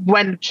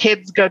when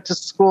kids go to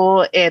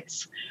school,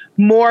 it's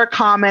more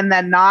common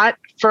than not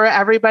for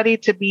everybody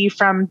to be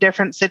from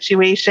different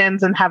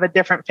situations and have a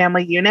different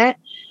family unit.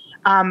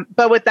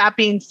 But with that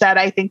being said,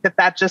 I think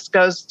that just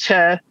goes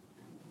to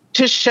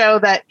show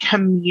that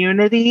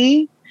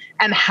community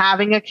and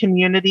having a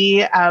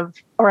community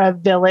or a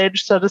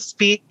village, so to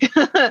speak,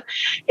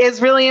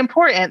 is really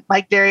important.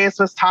 Like Darius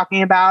was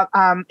talking about,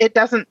 it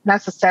doesn't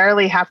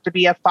necessarily have to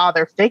be a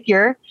father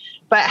figure,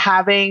 but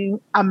having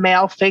a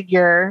male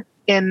figure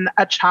in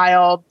a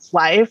child's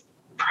life,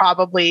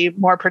 probably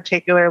more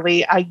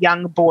particularly a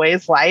young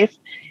boy's life,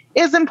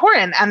 is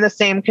important. And the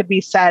same could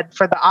be said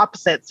for the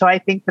opposite. So I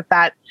think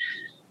that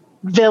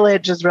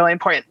village is really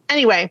important.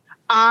 Anyway,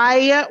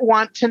 I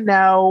want to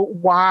know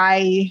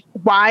why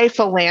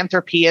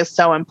philanthropy is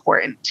so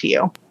important to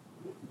you.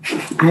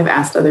 I've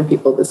asked other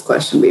people this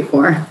question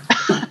before.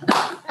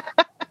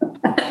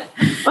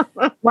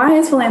 Why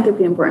is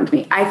philanthropy important to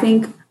me? I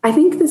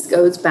think this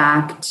goes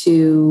back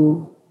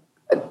to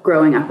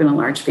growing up in a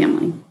large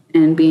family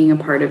and being a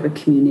part of a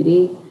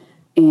community.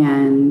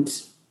 And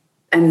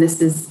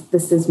this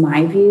is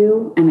my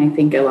view. And I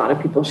think a lot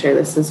of people share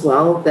this as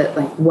well, that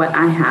like what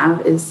I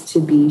have is to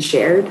be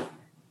shared.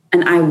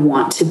 And I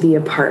want to be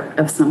a part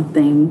of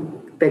something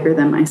bigger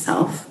than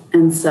myself.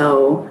 And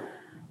so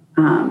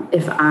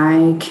if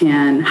I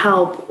can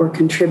help or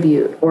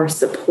contribute or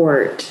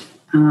support,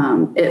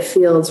 it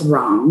feels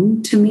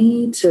wrong to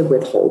me to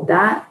withhold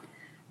that,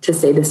 to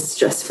say this is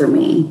just for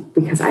me,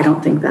 because I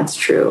don't think that's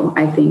true.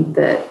 I think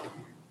that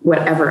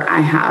whatever I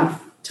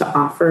have to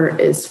offer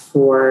is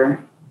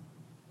for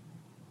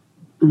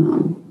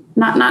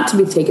not to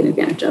be taken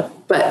advantage of,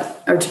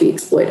 or to be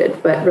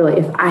exploited, but really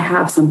if I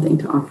have something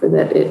to offer,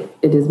 that it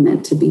is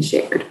meant to be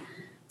shared.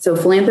 So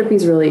philanthropy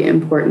is really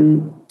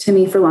important to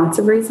me for lots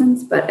of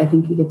reasons, but I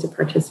think you get to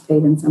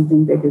participate in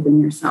something bigger than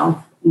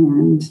yourself.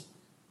 And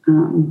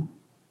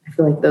I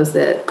feel like those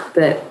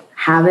that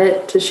have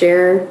it to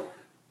share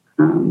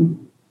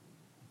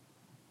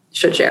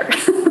should share.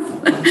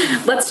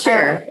 Let's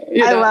share.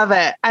 I love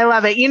it. I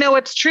love it.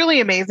 What's truly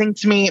amazing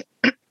to me,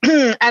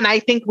 and I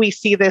think we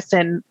see this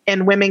in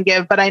Women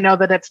Give, but I know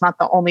that it's not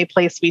the only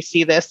place we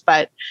see this,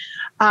 but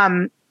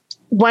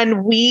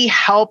when we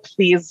help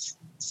these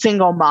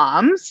single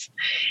moms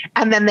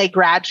and then they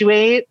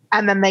graduate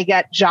and then they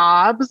get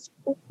jobs,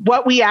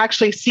 what we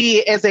actually see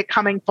is it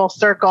coming full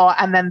circle,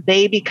 and then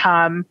they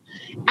become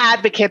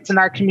advocates in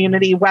our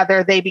community,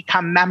 whether they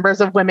become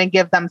members of Women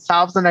Give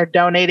themselves and are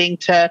donating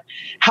to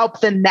help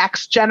the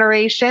next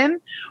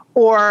generation,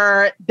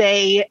 or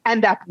they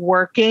end up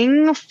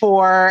working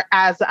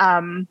as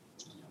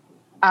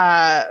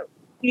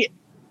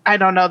I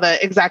don't know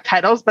the exact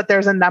titles, but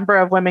there's a number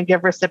of Women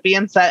Give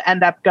recipients that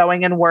end up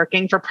going and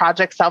working for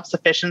Project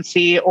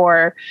Self-Sufficiency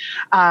or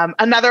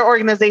another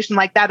organization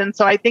like that. And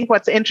so I think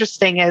what's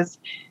interesting is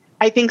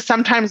I think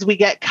sometimes we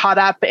get caught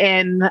up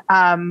in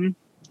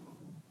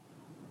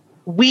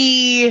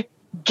we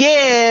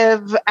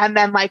give and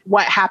then like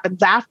what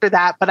happens after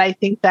that. But I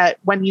think that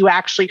when you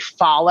actually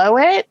follow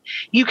it,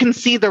 you can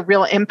see the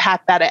real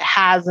impact that it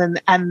has,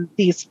 and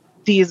these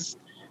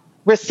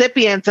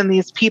recipients and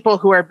these people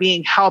who are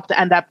being helped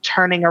end up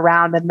turning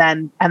around, and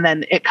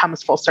then it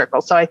comes full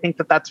circle. So I think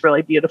that that's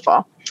really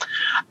beautiful.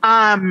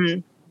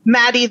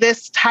 Maddie,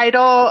 this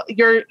title,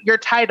 your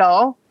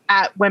title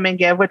at Women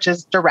Give, which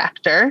is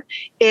director,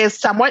 is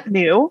somewhat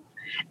new.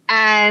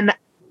 And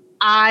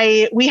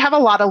we have a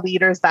lot of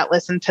leaders that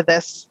listen to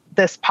this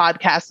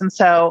podcast. And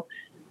so,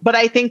 but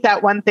I think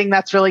that one thing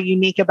that's really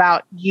unique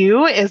about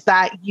you is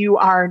that you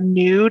are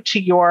new to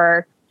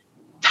your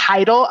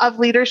title of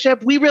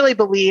leadership. We really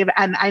believe,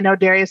 and I know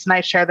Darius and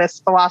I share this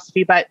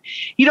philosophy, but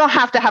you don't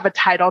have to have a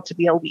title to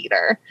be a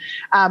leader.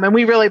 And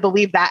we really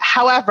believe that.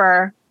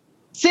 However,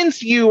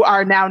 since you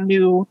are now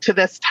new to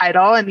this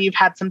title and you've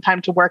had some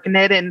time to work in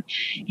it and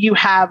you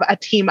have a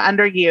team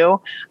under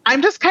you,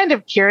 I'm just kind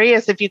of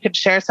curious if you could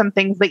share some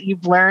things that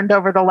you've learned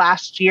over the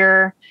last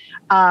year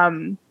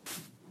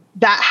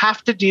that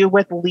have to do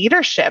with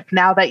leadership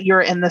now that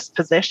you're in this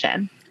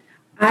position.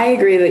 I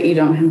agree that you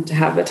don't have to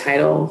have a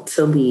title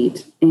to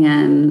lead.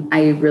 And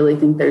I really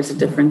think there's a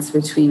difference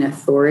between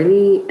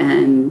authority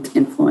and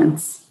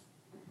influence.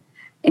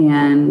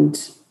 And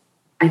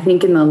I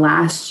think in the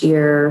last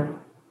year,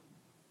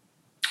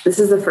 this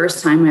is the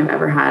first time I've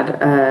ever had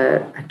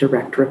a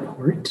direct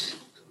report,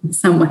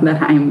 someone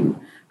that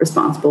I'm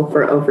responsible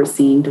for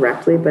overseeing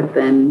directly. But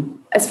then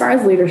as far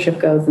as leadership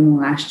goes in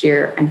the last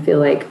year, I feel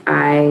like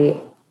I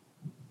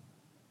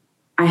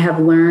have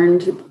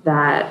learned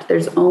that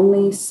there's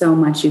only so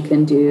much you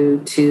can do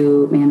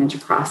to manage a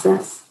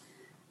process,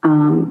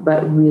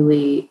 but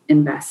really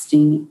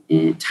investing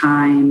in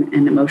time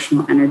and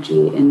emotional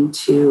energy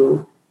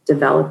into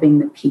developing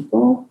the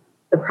people,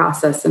 the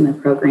process, and the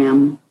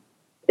program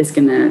is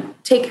going to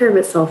take care of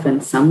itself in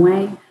some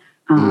way,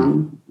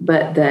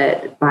 but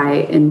that by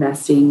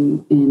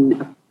investing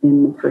in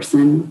the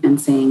person and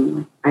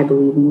saying, I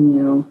believe in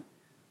you,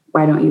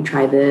 why don't you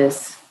try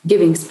this?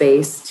 Giving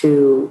space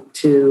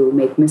to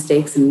make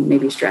mistakes and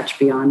maybe stretch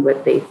beyond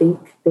what they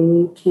think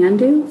they can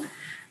do.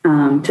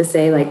 To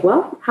say like,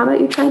 well, how about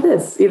you try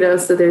this?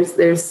 So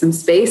there's some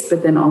space,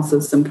 but then also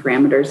some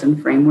parameters and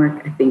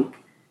framework, I think,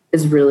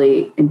 is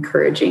really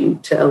encouraging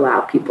to allow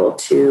people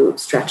to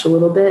stretch a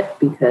little bit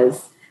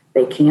because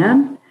they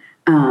can,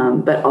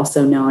 but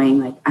also knowing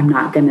like, I'm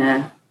not going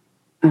to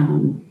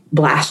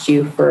blast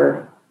you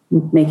for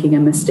making a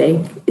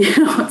mistake.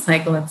 It's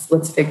like,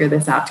 let's figure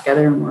this out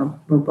together, and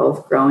we're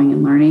both growing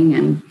and learning.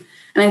 And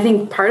I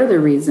think part of the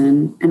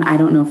reason, and I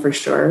don't know for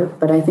sure,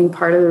 but I think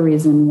part of the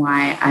reason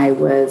why I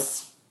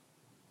was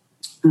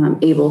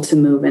able to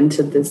move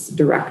into this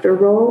director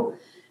role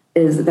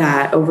is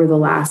that over the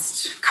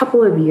last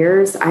couple of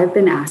years, I've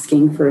been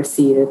asking for a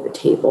seat at the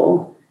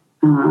table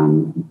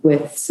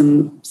with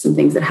some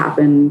things that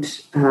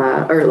happened,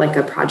 or like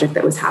a project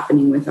that was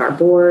happening with our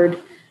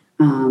board,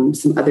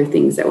 some other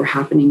things that were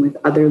happening with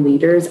other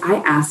leaders. I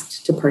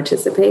asked to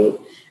participate,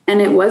 and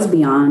it was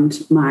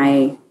beyond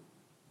my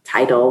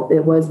title.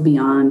 It was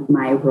beyond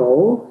my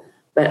role,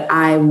 but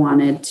I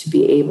wanted to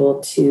be able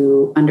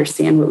to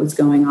understand what was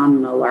going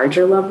on a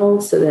larger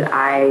level so that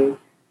I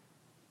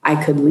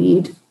could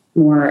lead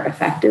more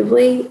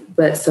effectively,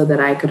 but so that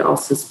I could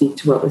also speak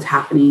to what was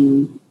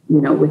happening,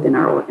 within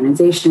our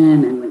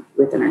organization and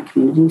within our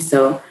community.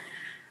 So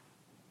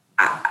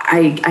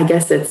I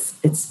guess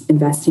it's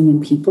investing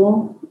in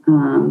people,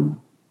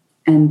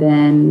 and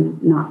then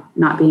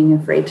not being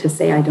afraid to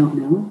say I don't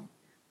know,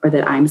 or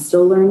that I'm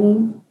still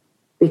learning,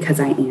 because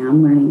I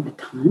am learning a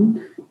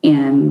ton.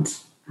 And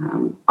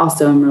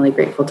also I'm really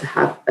grateful to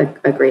have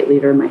a great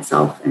leader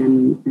myself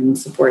and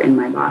support in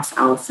my boss,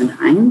 Allison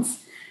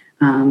Hines,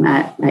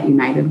 at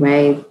United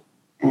Way.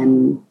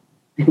 And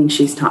I think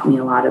she's taught me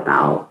a lot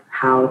about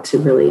how to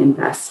really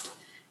invest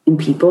in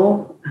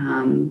people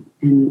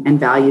and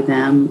value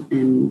them.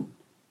 And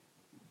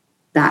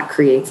that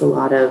creates a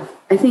lot of,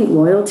 I think,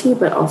 loyalty,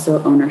 but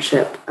also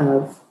ownership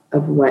of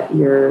what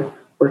you're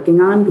working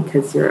on,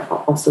 because you're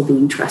also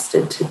being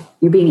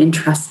you're being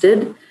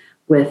entrusted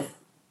with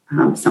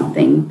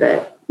something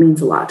that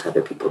means a lot to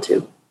other people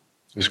too.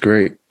 It's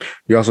great.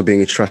 You're also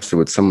being entrusted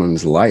with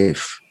someone's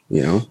life,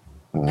 Yeah,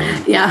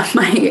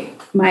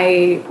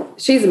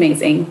 she's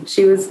amazing.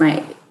 She was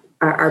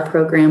our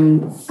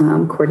program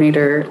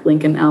coordinator.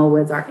 Lincoln L.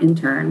 was our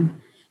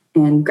intern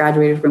and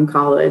graduated from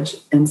college.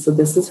 And so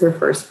this is her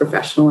first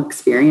professional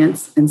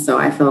experience. And so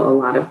I felt a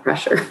lot of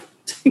pressure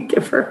to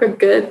give her a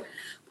good,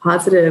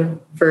 positive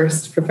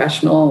first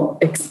professional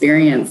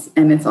experience.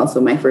 And it's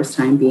also my first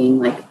time being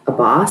like a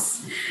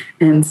boss.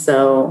 And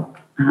so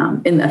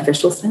in the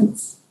official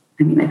sense,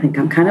 I think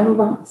I'm kind of a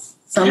boss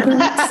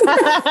sometimes.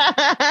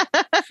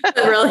 But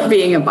really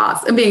being a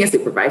boss and being a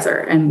supervisor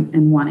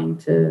and wanting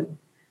to,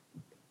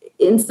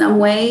 in some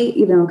way,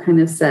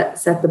 kind of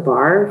set the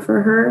bar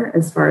for her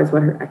as far as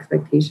what her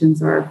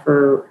expectations are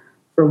for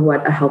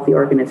what a healthy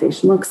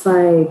organization looks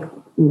like,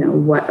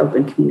 what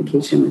open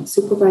communication with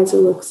supervisor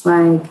looks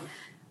like.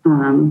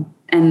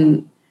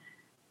 And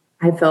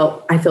I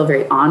feel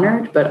very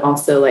honored, but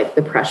also like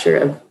the pressure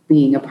of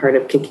being a part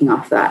of kicking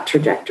off that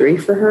trajectory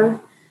for her.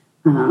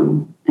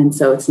 And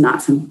so it's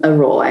not a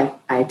role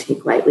I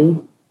take lightly.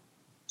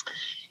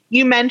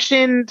 You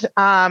mentioned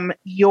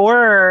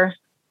your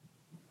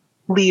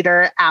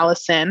leader,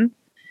 Allison,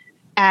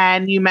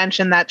 and you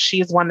mentioned that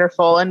she's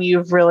wonderful and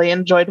you've really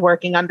enjoyed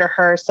working under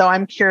her. So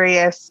I'm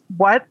curious,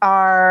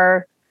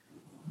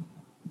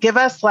 give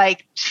us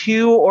like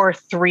 2 or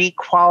 3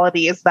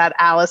 qualities that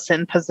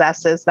Allison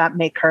possesses that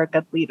make her a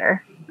good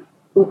leader.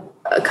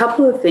 A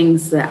couple of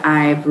things that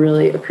I've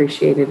really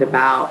appreciated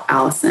about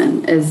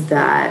Allison is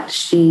that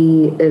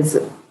she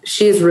is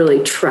she's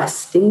really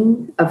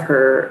trusting of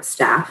her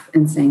staff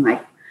and saying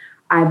like,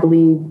 I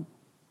believe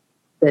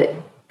that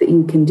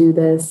you can do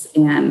this.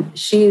 And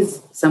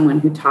she's someone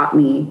who taught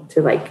me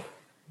to like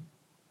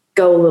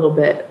go a little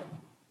bit,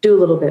 do a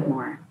little bit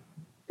more,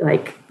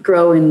 like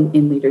grow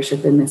in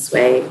leadership in this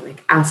way,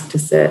 like ask to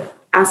sit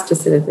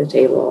at the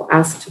table,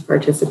 ask to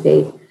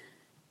participate,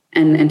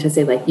 and to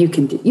say like, you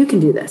can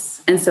do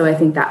this. And so I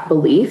think that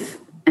belief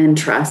and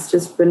trust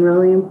has been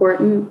really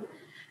important.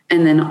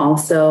 And then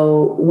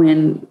also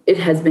when it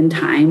has been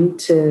time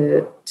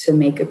to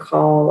make a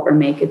call or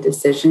make a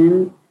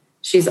decision,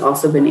 she's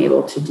also been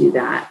able to do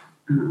that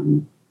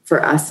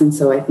for us. And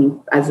so I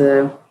think as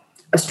a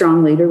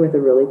strong leader with a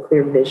really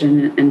clear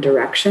vision and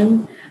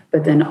direction,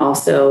 but then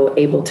also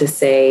able to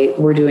say,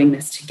 we're doing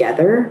this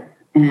together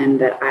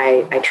and that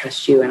I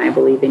trust you and I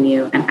believe in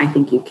you. And I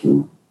think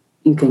you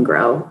can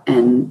grow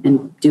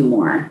and do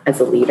more as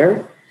a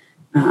leader.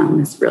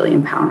 It's really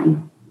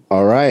empowering.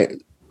 All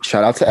right.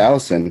 Shout out to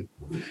Allison.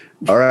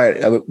 All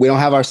right. We don't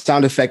have our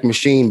sound effect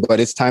machine, but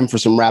it's time for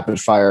some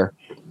rapid fire.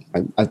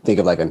 I think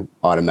of like an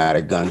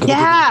automatic gun.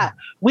 Yeah.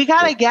 We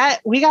gotta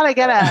get a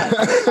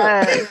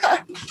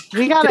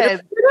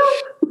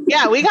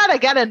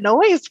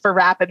noise for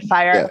rapid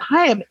fire. Yeah.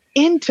 I am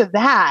into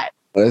that.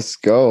 Let's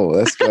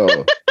go.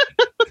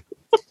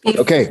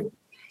 Okay.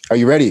 Are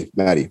you ready,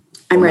 Maddie?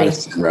 I'm ready.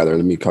 Madison, rather,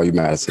 let me call you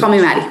Madison. Call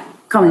me Maddie.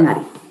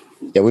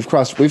 Yeah, we've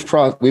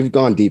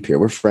gone deep here.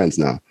 We're friends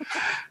now.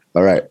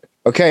 All right.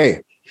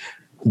 Okay.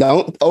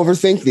 Don't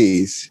overthink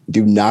these.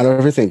 Do not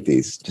overthink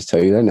these. Just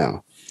tell you that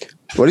now.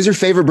 What is your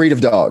favorite breed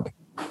of dog?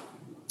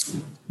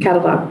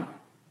 Cattle dog.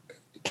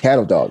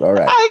 Cattle dog. All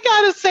right. I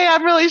gotta say,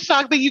 I'm really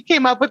shocked that you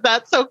came up with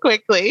that so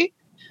quickly.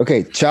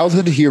 Okay.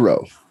 Childhood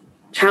hero.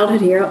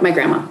 My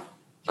grandma.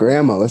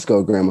 Grandma. Let's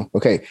go, grandma.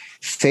 Okay.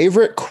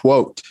 Favorite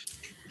quote.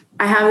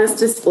 I have this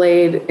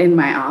displayed in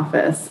my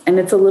office and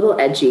it's a little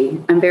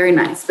edgy. I'm very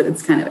nice, but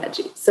it's kind of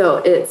edgy. So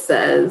it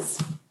says,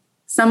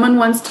 someone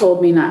once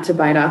told me not to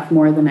bite off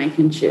more than I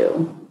can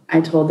chew. I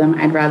told them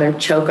I'd rather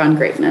choke on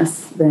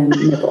greatness than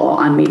nibble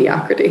on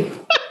mediocrity.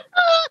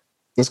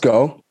 Let's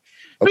go.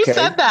 Okay. Who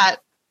said that?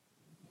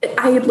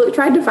 I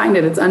tried to find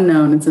it. It's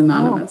unknown. It's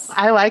anonymous. Oh,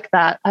 I like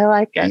that. I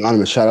like it.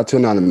 Anonymous. Shout out to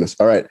Anonymous.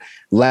 All right.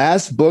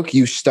 Last book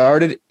you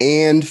started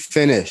and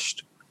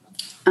finished.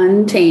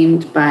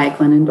 Untamed by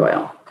Glennon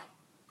Doyle.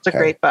 It's a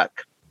great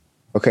book.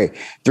 Okay.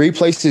 3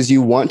 places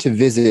you want to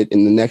visit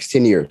in the next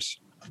 10 years.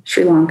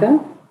 Sri Lanka,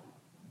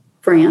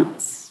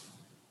 France,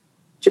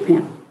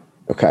 Japan.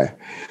 Okay.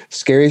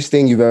 Scariest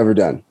thing you've ever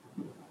done?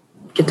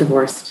 Get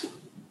divorced.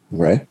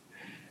 Right.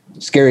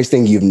 Scariest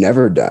thing you've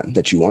never done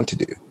that you want to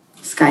do?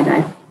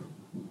 Skydive.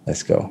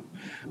 Let's go.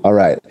 All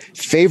right.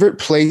 Favorite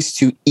place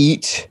to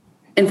eat?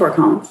 In Fort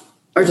Collins.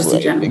 Or just in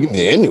general.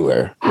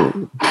 Anywhere.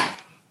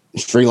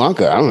 Sri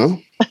Lanka. I don't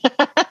know.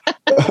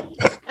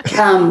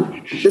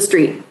 The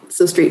street.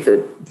 So street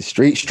food. The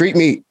street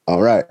meat.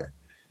 All right.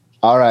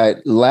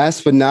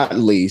 Last but not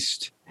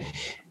least,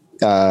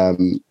 how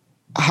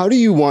do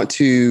you want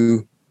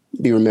to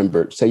be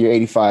remembered? Say you're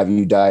 85,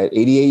 you die at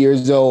 88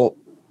 years old,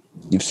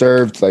 you've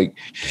served. Like,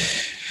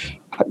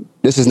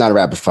 this is not a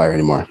rapid fire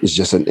anymore. It's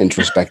just an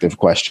introspective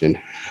question.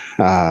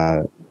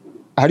 How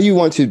do you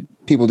want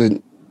people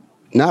to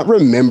not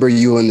remember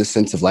you in the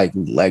sense of like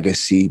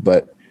legacy,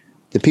 but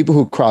the people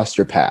who crossed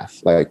your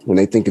path, like when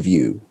they think of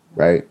you,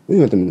 right? What do you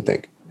want them to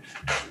think?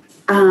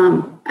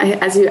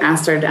 As you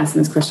started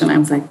asking this question, I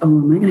was like, oh,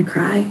 am I going to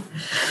cry?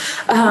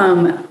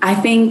 I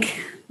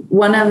think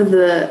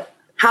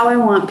how I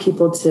want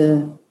people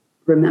to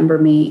remember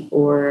me,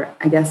 or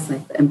I guess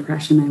like the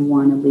impression I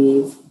want to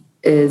leave,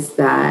 is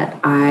that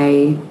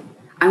I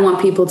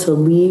want people to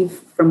leave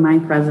from my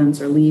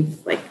presence or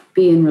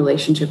be in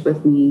relationship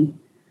with me,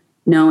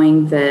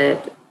 knowing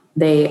that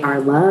they are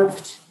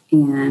loved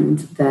and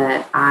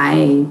that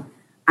I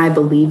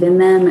believe in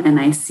them and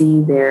I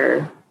see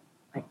their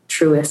like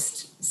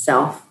truest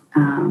self.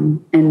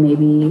 And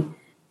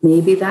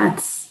maybe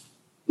that's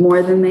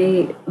more than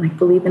they like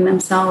believe in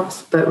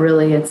themselves, but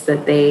really it's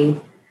that they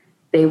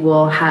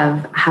will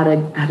have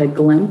had a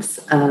glimpse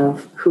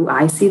of who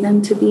I see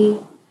them to be,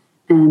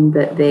 and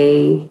that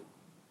they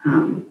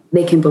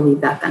can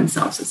believe that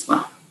themselves as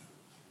well.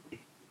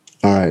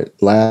 All right.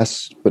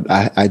 Last, but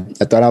I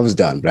thought I was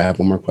done, but I have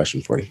one more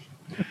question for you.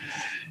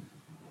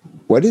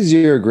 What is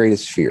your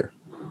greatest fear?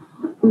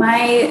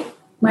 My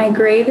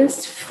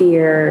greatest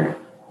fear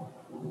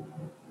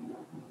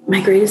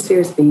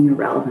is being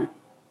irrelevant.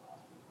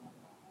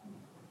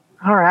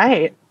 All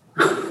right.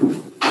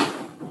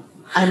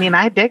 I mean,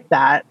 I dig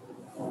that.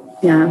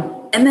 Yeah.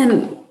 And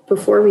then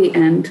before we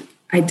end,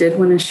 I did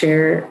want to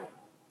share,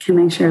 can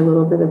I share a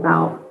little bit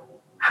about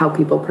how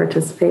people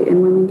participate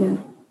in Women Give?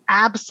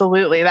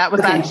 Absolutely. That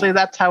was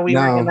that's how we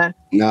were going to.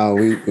 No,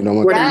 we don't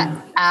want Get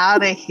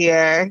out of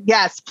here.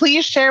 Yes.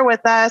 Please share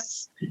with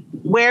us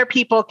where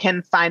people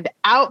can find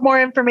out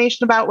more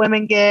information about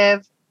Women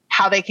Give,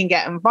 how they can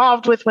get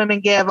involved with Women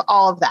Give,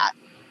 all of that.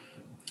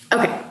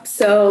 Okay.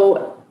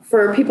 So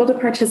For people to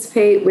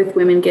participate with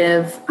Women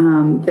Give,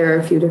 there are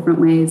a few different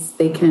ways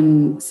they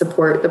can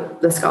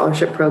support the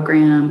scholarship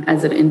program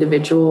as an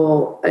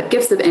individual,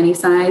 gifts of any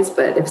size,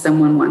 but if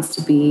someone wants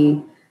to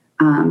be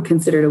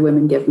considered a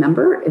Women Give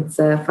member, it's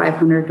a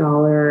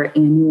 $500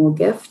 annual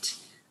gift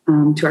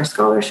to our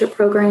scholarship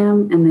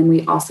program. And then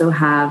we also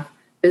have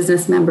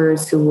business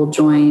members who will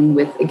join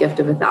with a gift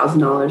of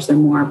 $1,000 or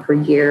more per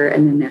year,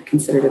 and then they're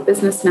considered a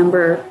business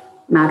member.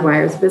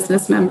 Madwire's a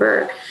business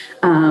member.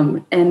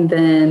 And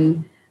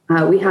then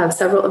we have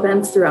several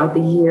events throughout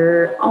the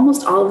year.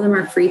 Almost all of them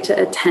are free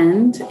to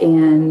attend,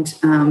 and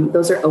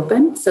those are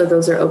open. So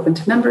those are open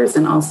to members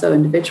and also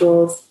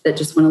individuals that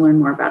just want to learn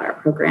more about our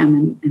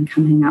program and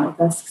come hang out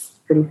with us. It's a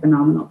pretty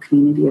phenomenal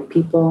community of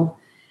people.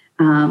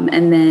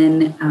 And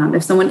then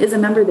if someone is a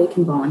member, they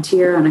can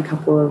volunteer on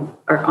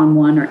on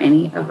one or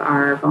any of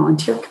our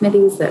volunteer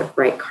committees that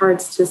write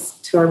cards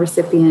to our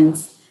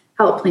recipients,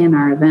 help plan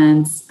our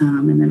events,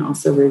 and then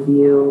also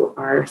review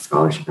our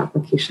scholarship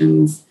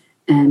applications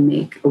and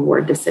make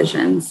award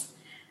decisions.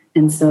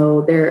 And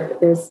so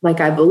there's,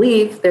 I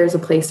believe there's a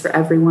place for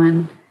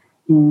everyone.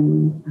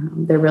 And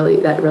that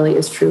really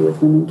is true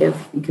with Women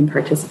Give. You can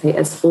participate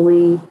as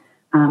fully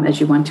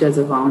as you want to as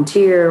a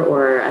volunteer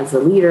or as a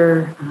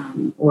leader,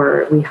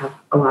 or we have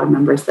a lot of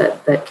members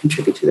that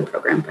contribute to the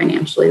program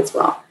financially as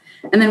well.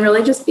 And then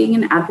really just being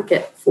an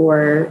advocate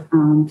for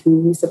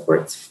community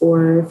supports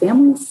for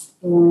families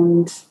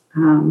and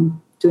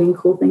doing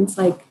cool things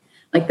like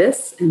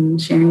this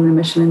and sharing the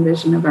mission and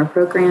vision of our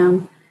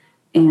program.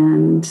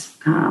 And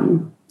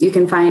you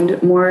can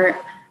find more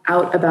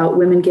out about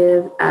Women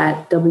Give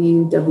at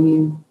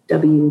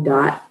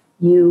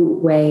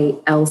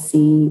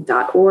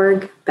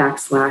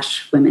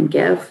www.uwaylc.org/Women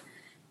Give.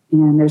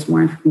 And there's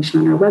more information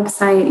on our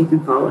website. You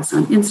can follow us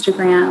on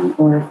Instagram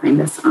or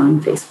find us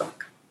on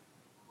Facebook.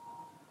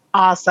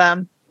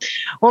 Awesome.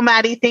 Well,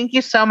 Maddie, thank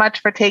you so much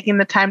for taking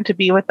the time to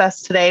be with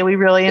us today. We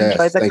really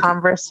enjoyed the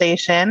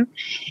conversation.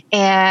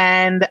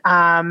 And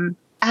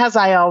as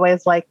I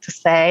always like to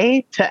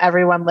say to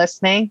everyone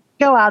listening,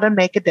 go out and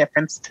make a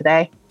difference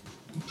today.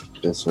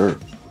 Yes, sir.